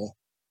helpful.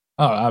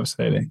 Oh,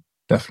 absolutely.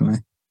 Definitely.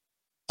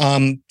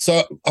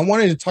 So I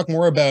wanted to talk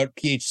more about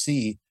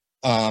PHC.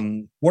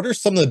 What are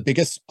some of the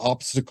biggest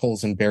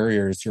obstacles and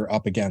barriers you're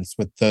up against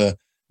with the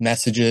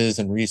messages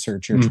and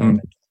research you're trying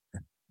to do?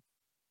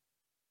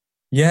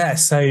 Yeah,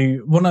 so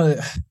one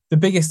of the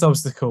biggest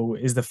obstacle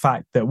is the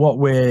fact that what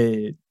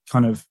we're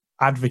kind of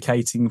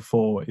advocating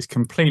for is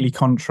completely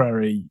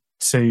contrary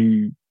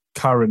to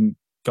current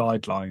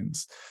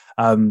guidelines.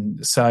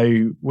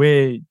 So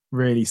we're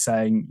really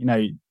saying,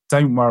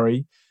 don't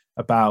worry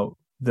about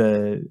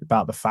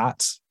the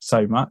fat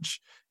so much.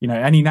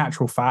 Any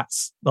natural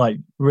fats, like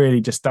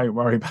really just don't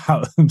worry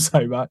about them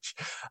so much.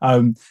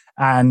 You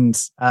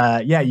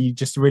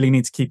just really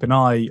need to keep an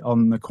eye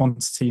on the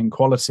quantity and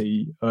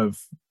quality of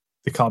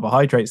the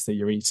carbohydrates that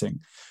you're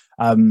eating.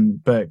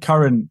 But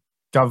current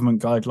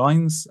government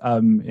guidelines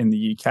in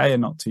the UK are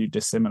not too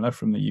dissimilar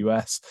from the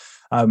US,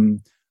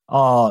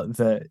 are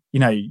that,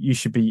 you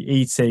should be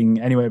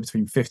eating anywhere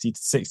between 50 to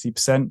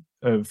 60%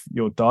 of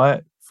your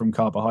diet from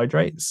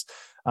carbohydrates.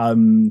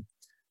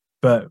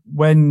 But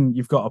when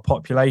you've got a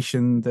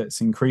population that's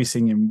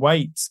increasing in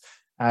weight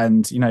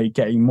and,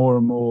 getting more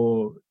and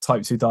more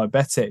type 2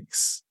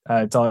 diabetics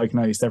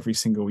diagnosed every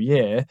single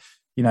year,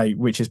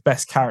 which is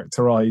best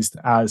characterized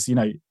as,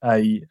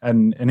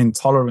 an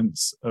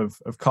intolerance of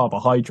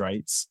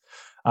carbohydrates,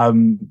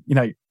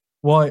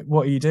 what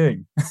are you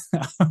doing?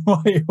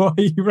 why are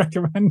you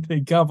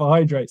recommending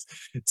carbohydrates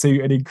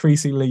to an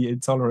increasingly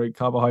intolerant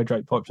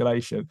carbohydrate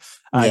population?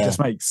 It just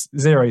makes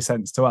zero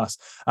sense to us.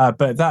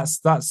 But that's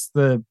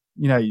the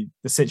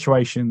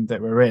situation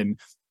that we're in,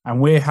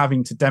 and we're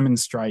having to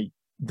demonstrate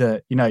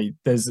that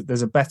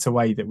there's a better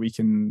way that we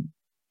can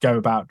go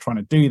about trying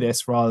to do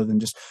this, rather than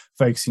just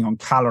focusing on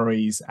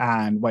calories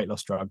and weight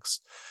loss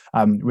drugs,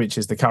 which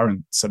is the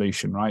current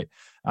solution, right?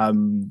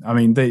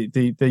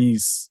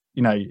 These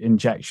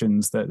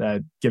injections that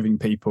they're giving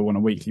people on a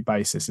weekly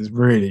basis is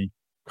really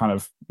kind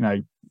of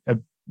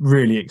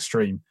really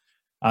extreme.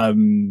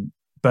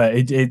 But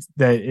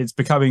it's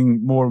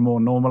becoming more and more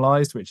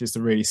normalized, which is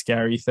the really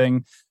scary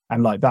thing.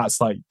 And like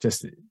that's like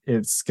just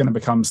it's going to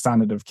become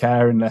standard of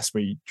care unless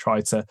we try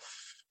to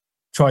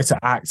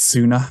act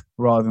sooner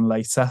rather than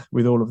later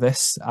with all of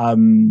this.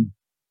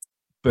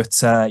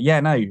 That's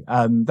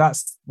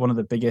one of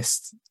the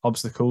biggest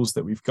obstacles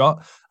that we've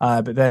got.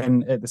 But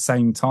then at the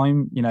same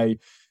time,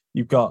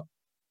 you've got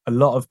a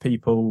lot of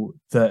people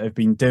that have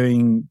been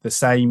doing the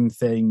same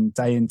thing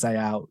day in, day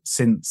out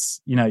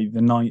since, the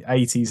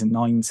 80s and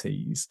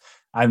 90s.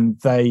 And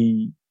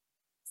they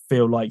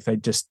feel like they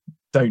just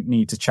don't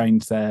need to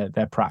change their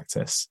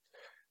practice,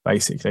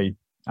 basically.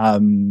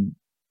 They've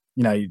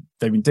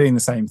been doing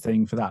the same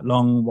thing for that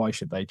long. Why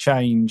should they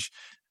change?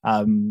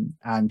 And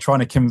trying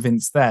to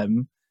convince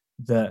them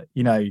that,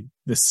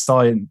 the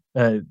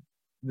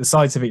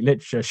scientific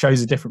literature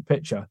shows a different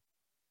picture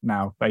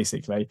now,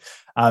 basically.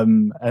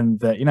 And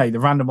that, the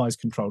randomized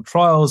controlled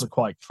trials are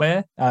quite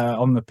clear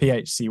on the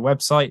PHC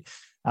website.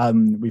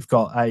 We've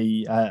got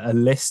a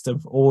list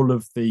of all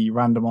of the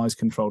randomized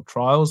controlled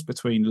trials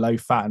between low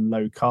fat and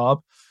low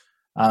carb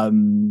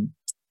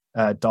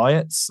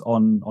diets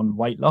on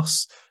weight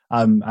loss.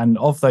 And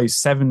of those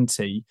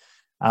 70,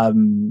 what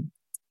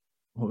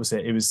was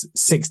it? It was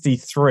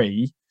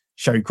 63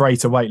 show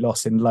greater weight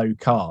loss in low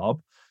carb.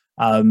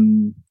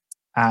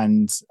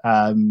 And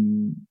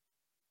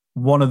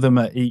one of them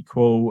are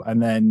equal,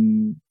 and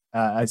then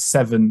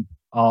 7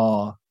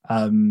 are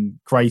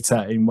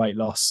greater in weight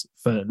loss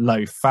for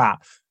low fat.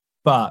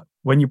 But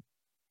when you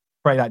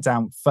break that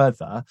down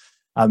further,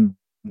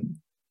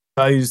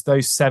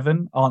 those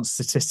 7 aren't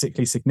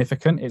statistically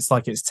significant. It's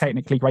like it's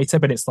technically greater,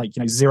 but it's like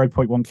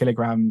 0.1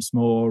 kilograms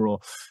more, or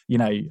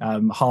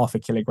half a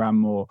kilogram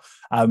more.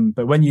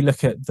 But when you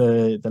look at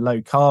the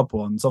low carb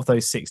ones, of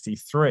those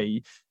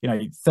 63,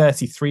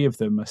 33 of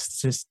them are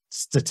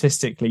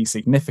statistically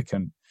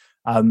significant.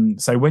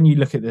 So when you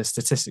look at the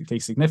statistically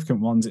significant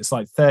ones, it's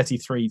like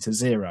 33 to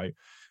 0.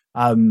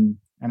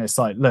 And it's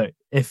like, look,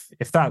 if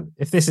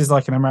this is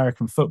like an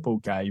American football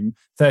game,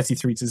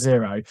 33 to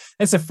 0,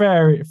 it's a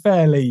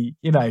fairly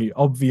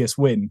obvious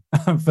win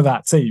for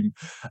that team.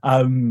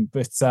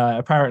 But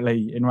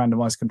apparently in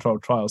randomized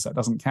controlled trials that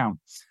doesn't count.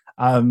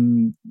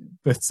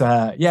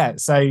 Yeah,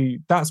 so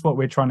that's what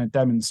we're trying to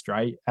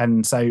demonstrate.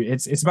 And so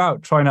it's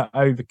about trying to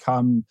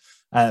overcome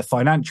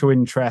financial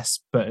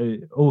interests, but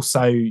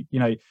also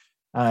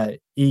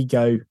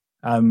ego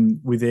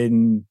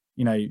within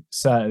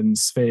certain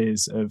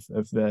spheres of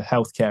the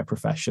healthcare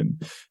profession,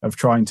 of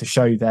trying to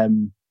show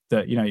them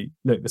that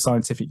look, the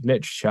scientific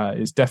literature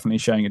is definitely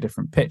showing a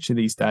different picture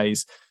these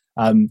days,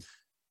 and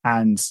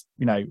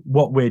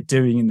what we're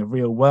doing in the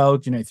real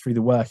world, through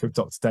the work of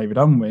Dr. David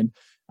Unwin,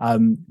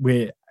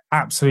 we're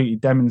absolutely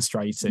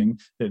demonstrating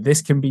that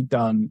this can be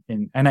done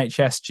in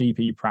NHS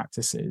GP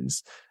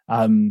practices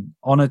on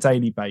a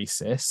daily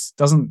basis.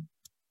 Doesn't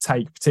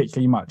take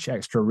particularly much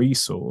extra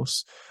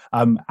resource,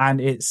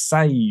 and it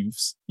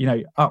saves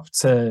up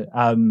to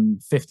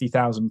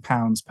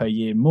 £50,000 per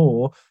year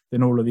more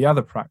than all of the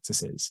other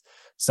practices.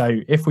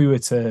 So if we were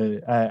to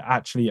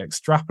actually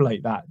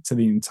extrapolate that to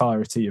the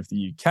entirety of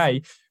the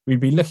UK, we'd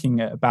be looking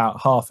at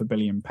about £500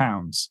 million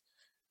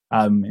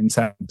in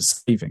terms of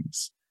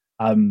savings.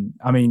 I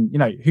mean,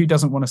 who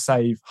doesn't want to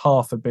save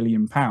 £500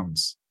 million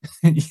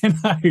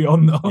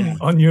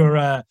on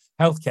your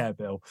healthcare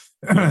bill?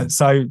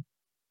 So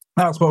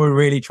that's what we're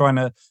really trying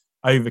to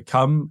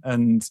overcome,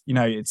 and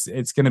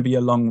it's going to be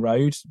a long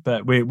road,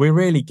 but we're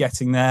really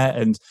getting there.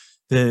 And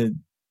the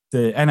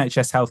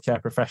NHS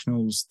healthcare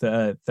professionals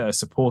that are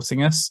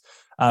supporting us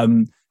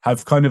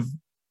have kind of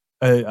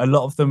a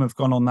lot of them have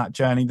gone on that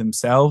journey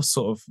themselves,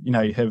 sort of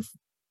have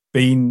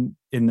been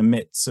in the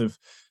midst of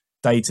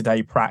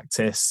day-to-day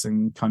practice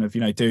and kind of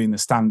doing the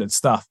standard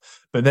stuff.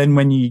 But then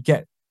when you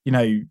get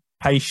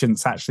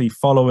patients actually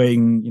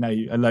following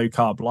a low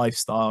carb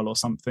lifestyle or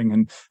something,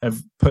 and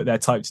have put their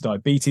type 2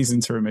 diabetes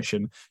into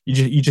remission,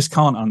 you just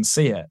can't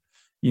unsee it.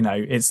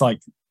 It's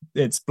like,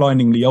 it's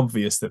blindingly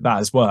obvious that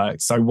has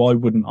worked, so why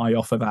wouldn't I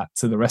offer that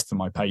to the rest of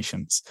my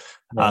patients?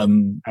 Right.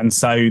 And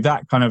so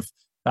that kind of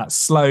that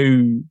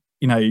slow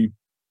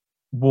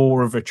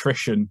war of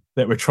attrition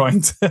that we're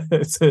trying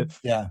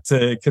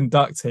to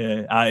conduct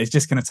here is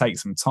just going to take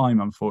some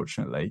time,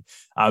 unfortunately.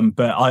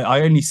 But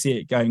I only see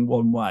it going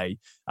one way,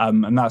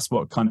 and that's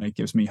what kind of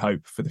gives me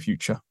hope for the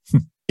future.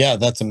 Yeah,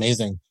 that's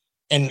amazing.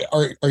 And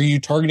are you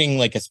targeting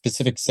like a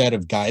specific set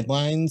of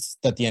guidelines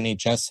that the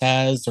NHS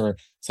has, or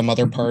some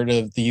other part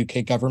of the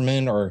UK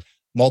government, or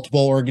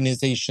multiple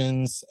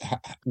organizations?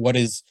 What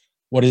is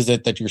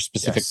it that you're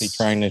specifically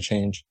trying to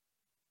change?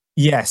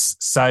 Yes,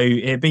 so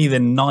it'd be the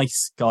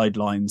NICE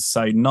guidelines.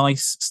 So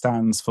NICE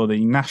stands for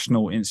the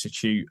National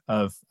Institute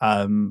of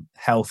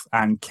Health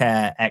and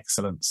Care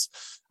Excellence.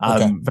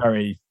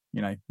 Very,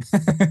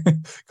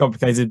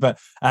 complicated, but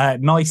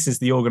NICE is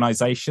the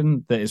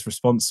organisation that is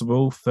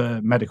responsible for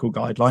medical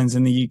guidelines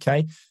in the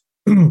UK.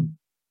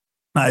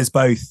 That is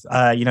both,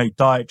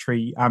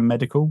 dietary and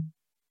medical.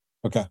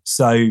 Okay.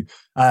 So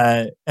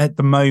at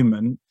the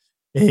moment,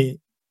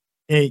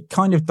 it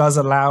kind of does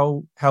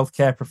allow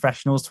healthcare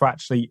professionals to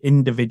actually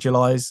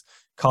individualize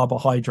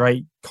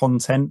carbohydrate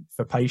content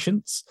for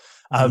patients.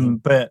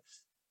 But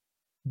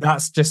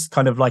that's just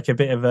kind of like a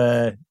bit of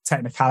a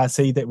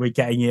technicality that we're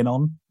getting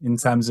in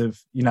terms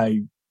of,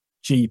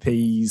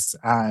 GPs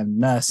and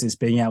nurses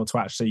being able to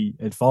actually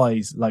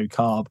advise low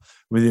carb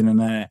within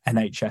an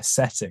NHS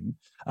setting.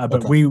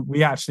 But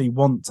we actually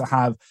want to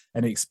have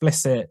an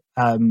explicit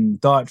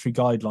dietary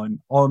guideline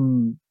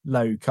on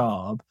low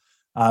carb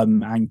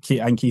and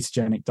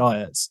ketogenic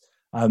diets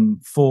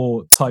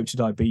for type 2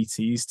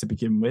 diabetes to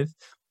begin with,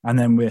 and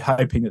then we're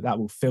hoping that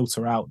will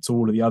filter out to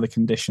all of the other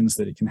conditions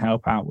that it can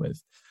help out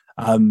with.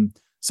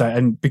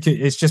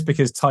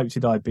 Because type 2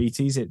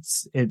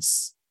 diabetes,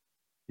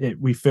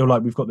 we feel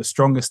like we've got the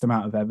strongest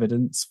amount of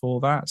evidence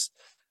for that,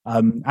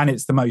 and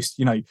it's the most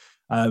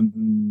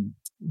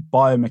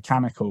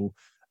biomechanical.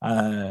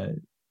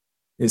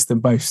 It's the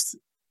most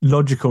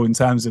logical in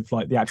terms of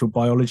like the actual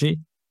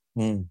biology.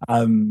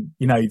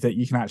 That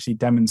you can actually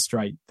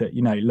demonstrate that,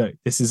 look,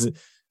 this is a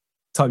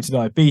type 2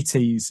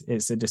 diabetes,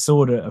 it's a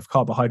disorder of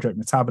carbohydrate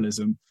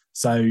metabolism,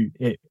 so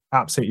it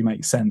absolutely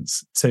makes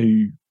sense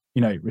to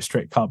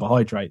restrict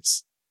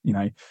carbohydrates.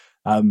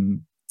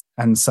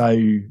 And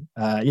so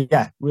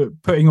we're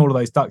putting all of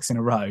those ducks in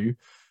a row.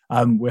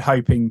 We're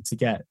hoping to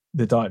get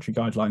the dietary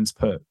guidelines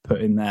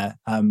put in there,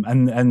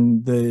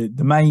 and the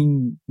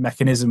main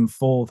mechanism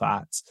for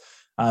that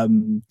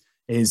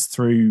is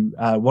through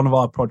one of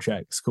our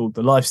projects called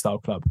the Lifestyle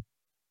Club.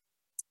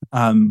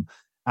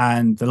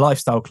 And the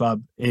Lifestyle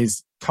Club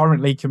is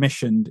currently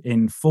commissioned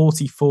in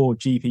 44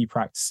 GP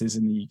practices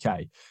in the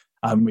UK,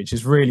 which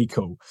is really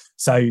cool.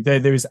 So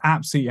there is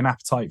absolutely an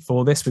appetite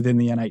for this within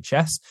the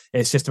NHS.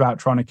 It's just about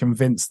trying to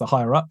convince the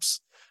higher ups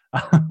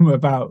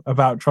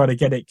about trying to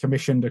get it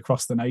commissioned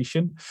across the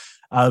nation.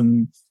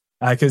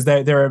 Because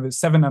there are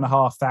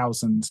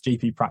 7,500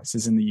 GP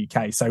practices in the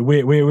UK. So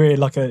we're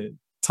like a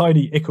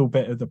tiny ickle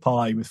bit of the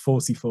pie with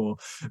 44,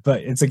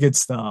 but it's a good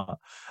start.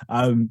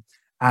 And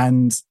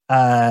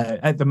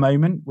at the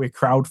moment, we're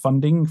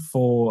crowdfunding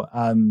for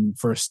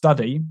a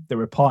study that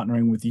we're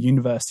partnering with the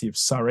University of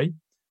Surrey,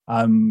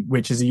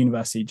 which is a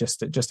university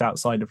just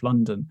outside of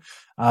London.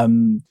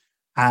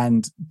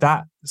 And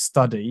that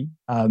study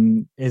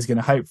is going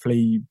to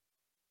hopefully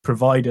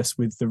provide us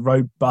with the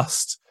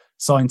robust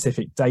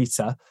scientific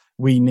data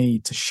we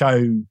need to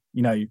show,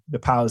 the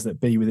powers that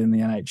be within the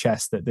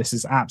NHS that this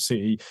is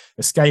absolutely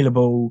a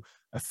scalable,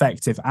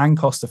 effective, and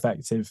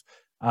cost-effective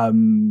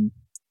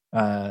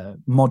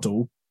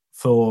model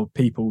for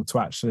people to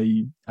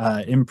actually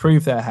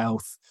improve their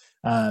health,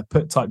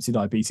 put type 2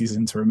 diabetes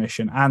into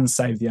remission, and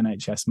save the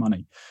NHS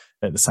money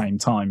at the same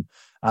time.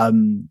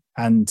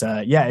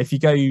 If you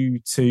go to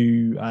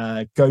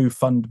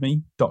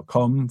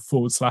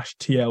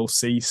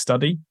gofundme.com/TLC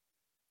study,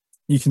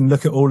 you can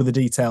look at all of the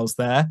details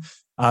there.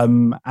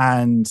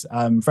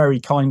 Very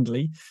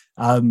kindly,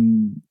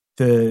 the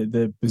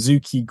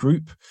Bazooki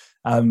Group,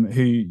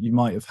 who you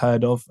might have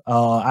heard of,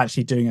 are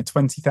actually doing a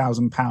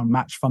 £20,000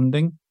 match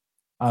funding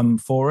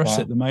for us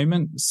at the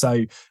moment.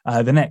 So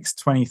the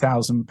next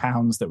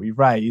 £20,000 that we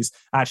raise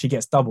actually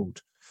gets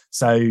doubled.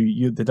 So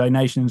the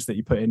donations that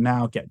you put in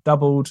now get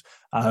doubled,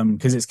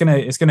 because it's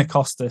gonna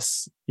cost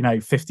us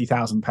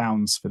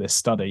 £50,000 for this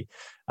study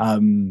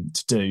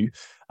to do.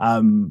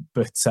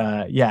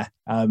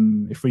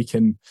 If we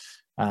can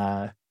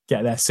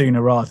get there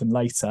sooner rather than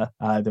later,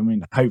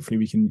 then hopefully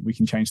we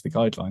can change the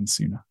guidelines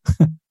sooner.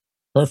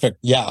 Perfect.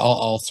 Yeah,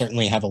 I'll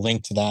certainly have a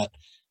link to that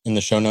in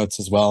the show notes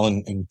as well,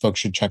 and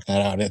folks should check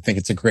that out. I think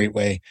it's a great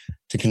way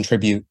to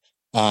contribute.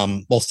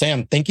 Well,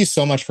 Sam, thank you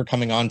so much for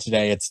coming on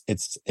today.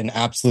 It's an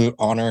absolute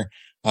honor.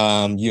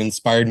 You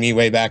inspired me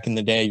way back in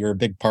the day. You're a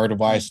big part of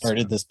why I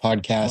started this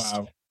podcast.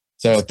 Wow.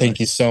 So thank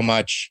you so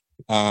much.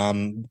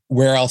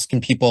 Where else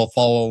can people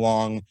follow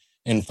along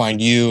and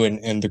find you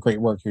and the great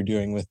work you're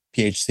doing with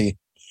PHC?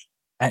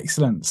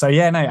 Excellent. So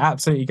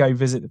absolutely go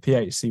visit the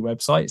PHC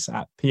websites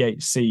at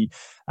phcuk.org.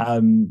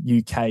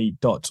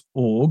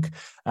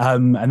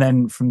 And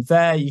then from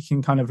there, you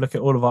can kind of look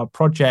at all of our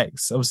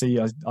projects. Obviously,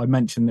 I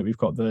mentioned that we've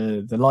got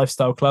the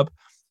Lifestyle Club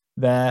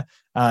there.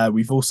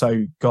 We've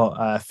also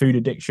got food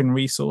addiction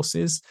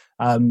resources,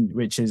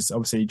 which is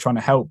obviously trying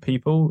to help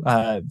people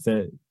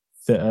that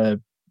are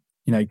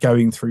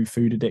going through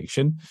food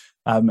addiction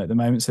at the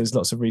moment. So there's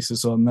lots of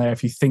resources on there.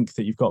 If you think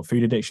that you've got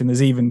food addiction,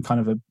 there's even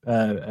kind of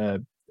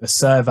a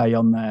survey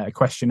on there, a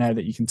questionnaire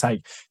that you can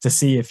take to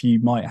see if you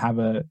might have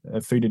a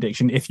food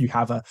addiction, if you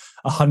have a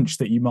hunch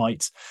that you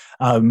might.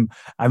 And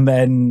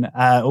then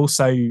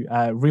also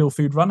Real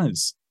Food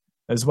Runners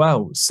as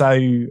well. So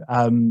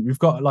we've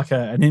got like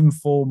an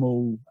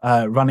informal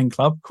running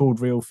club called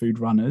Real Food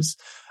Runners.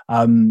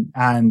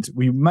 And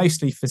we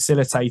mostly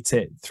facilitate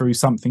it through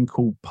something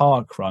called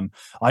Park Run.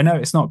 I know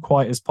it's not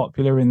quite as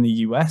popular in the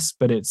US,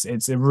 but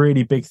it's a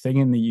really big thing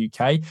in the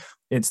UK.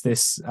 It's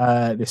this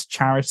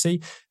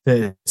charity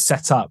that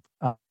set up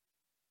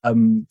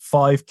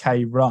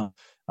 5K run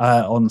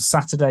on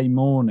Saturday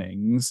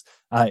mornings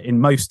in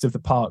most of the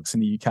parks in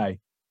the UK.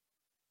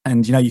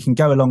 And you can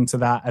go along to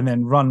that and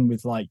then run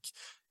with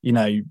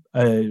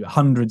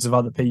hundreds of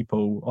other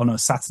people on a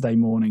Saturday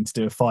morning to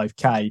do a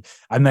 5K,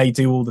 and they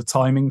do all the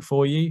timing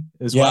for you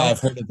as well. Yeah, I've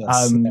heard of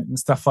this. And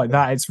stuff like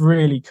that. It's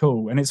really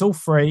cool, and it's all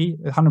free,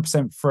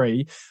 100%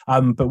 free.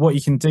 But what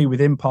you can do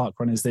within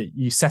Parkrun is that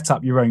you set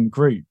up your own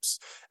groups,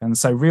 and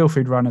so Real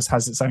Food Runners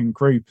has its own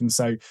group, and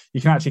so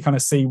you can actually kind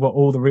of see what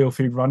all the Real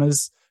Food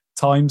Runners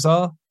times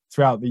are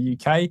throughout the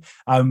UK.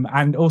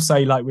 And also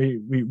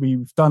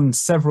we've done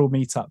several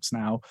meetups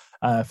now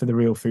for the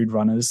Real Food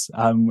Runners,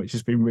 which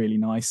has been really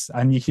nice.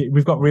 And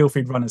we've got Real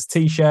Food Runners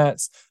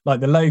t-shirts. Like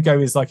the logo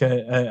is like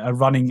a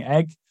running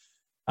egg.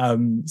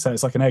 So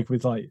it's like an egg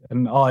with like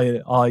an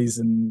eyes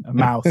and a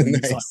mouth, and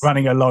nice. It's like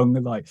running along,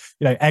 like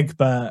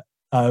Egbert,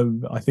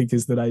 I think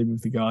is the name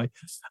of the guy.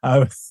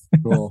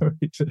 Cool.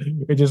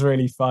 which is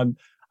really fun.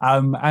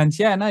 We've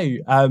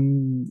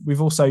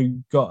also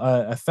got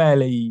a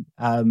fairly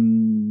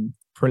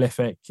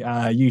prolific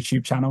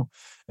YouTube channel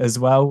as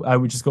well.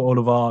 We just got all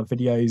of our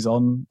videos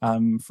on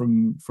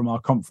from our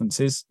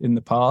conferences in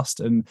the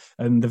past, and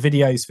the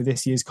videos for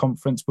this year's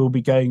conference will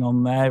be going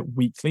on there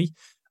weekly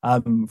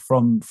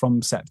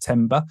from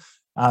September.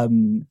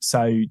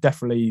 So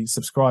definitely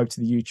subscribe to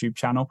the YouTube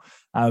channel,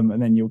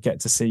 and then you'll get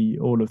to see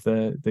all of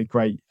the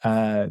great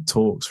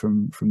talks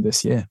from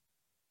this year.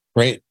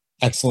 Great.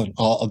 Excellent.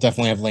 I'll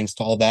definitely have links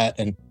to all that.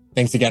 And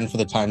thanks again for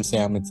the time,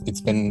 Sam.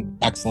 It's been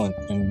excellent,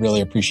 and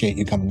really appreciate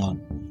you coming on.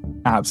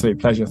 Absolute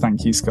pleasure.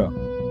 Thank you, Scott.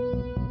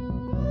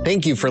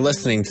 Thank you for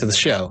listening to the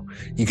show.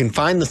 You can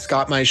find The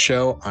Scott Mize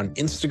Show on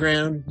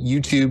Instagram,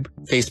 YouTube,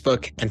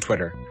 Facebook, and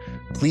Twitter.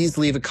 Please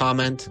leave a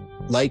comment,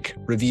 like,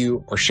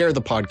 review, or share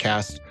the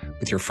podcast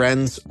with your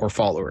friends or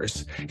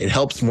followers. It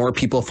helps more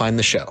people find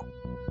the show.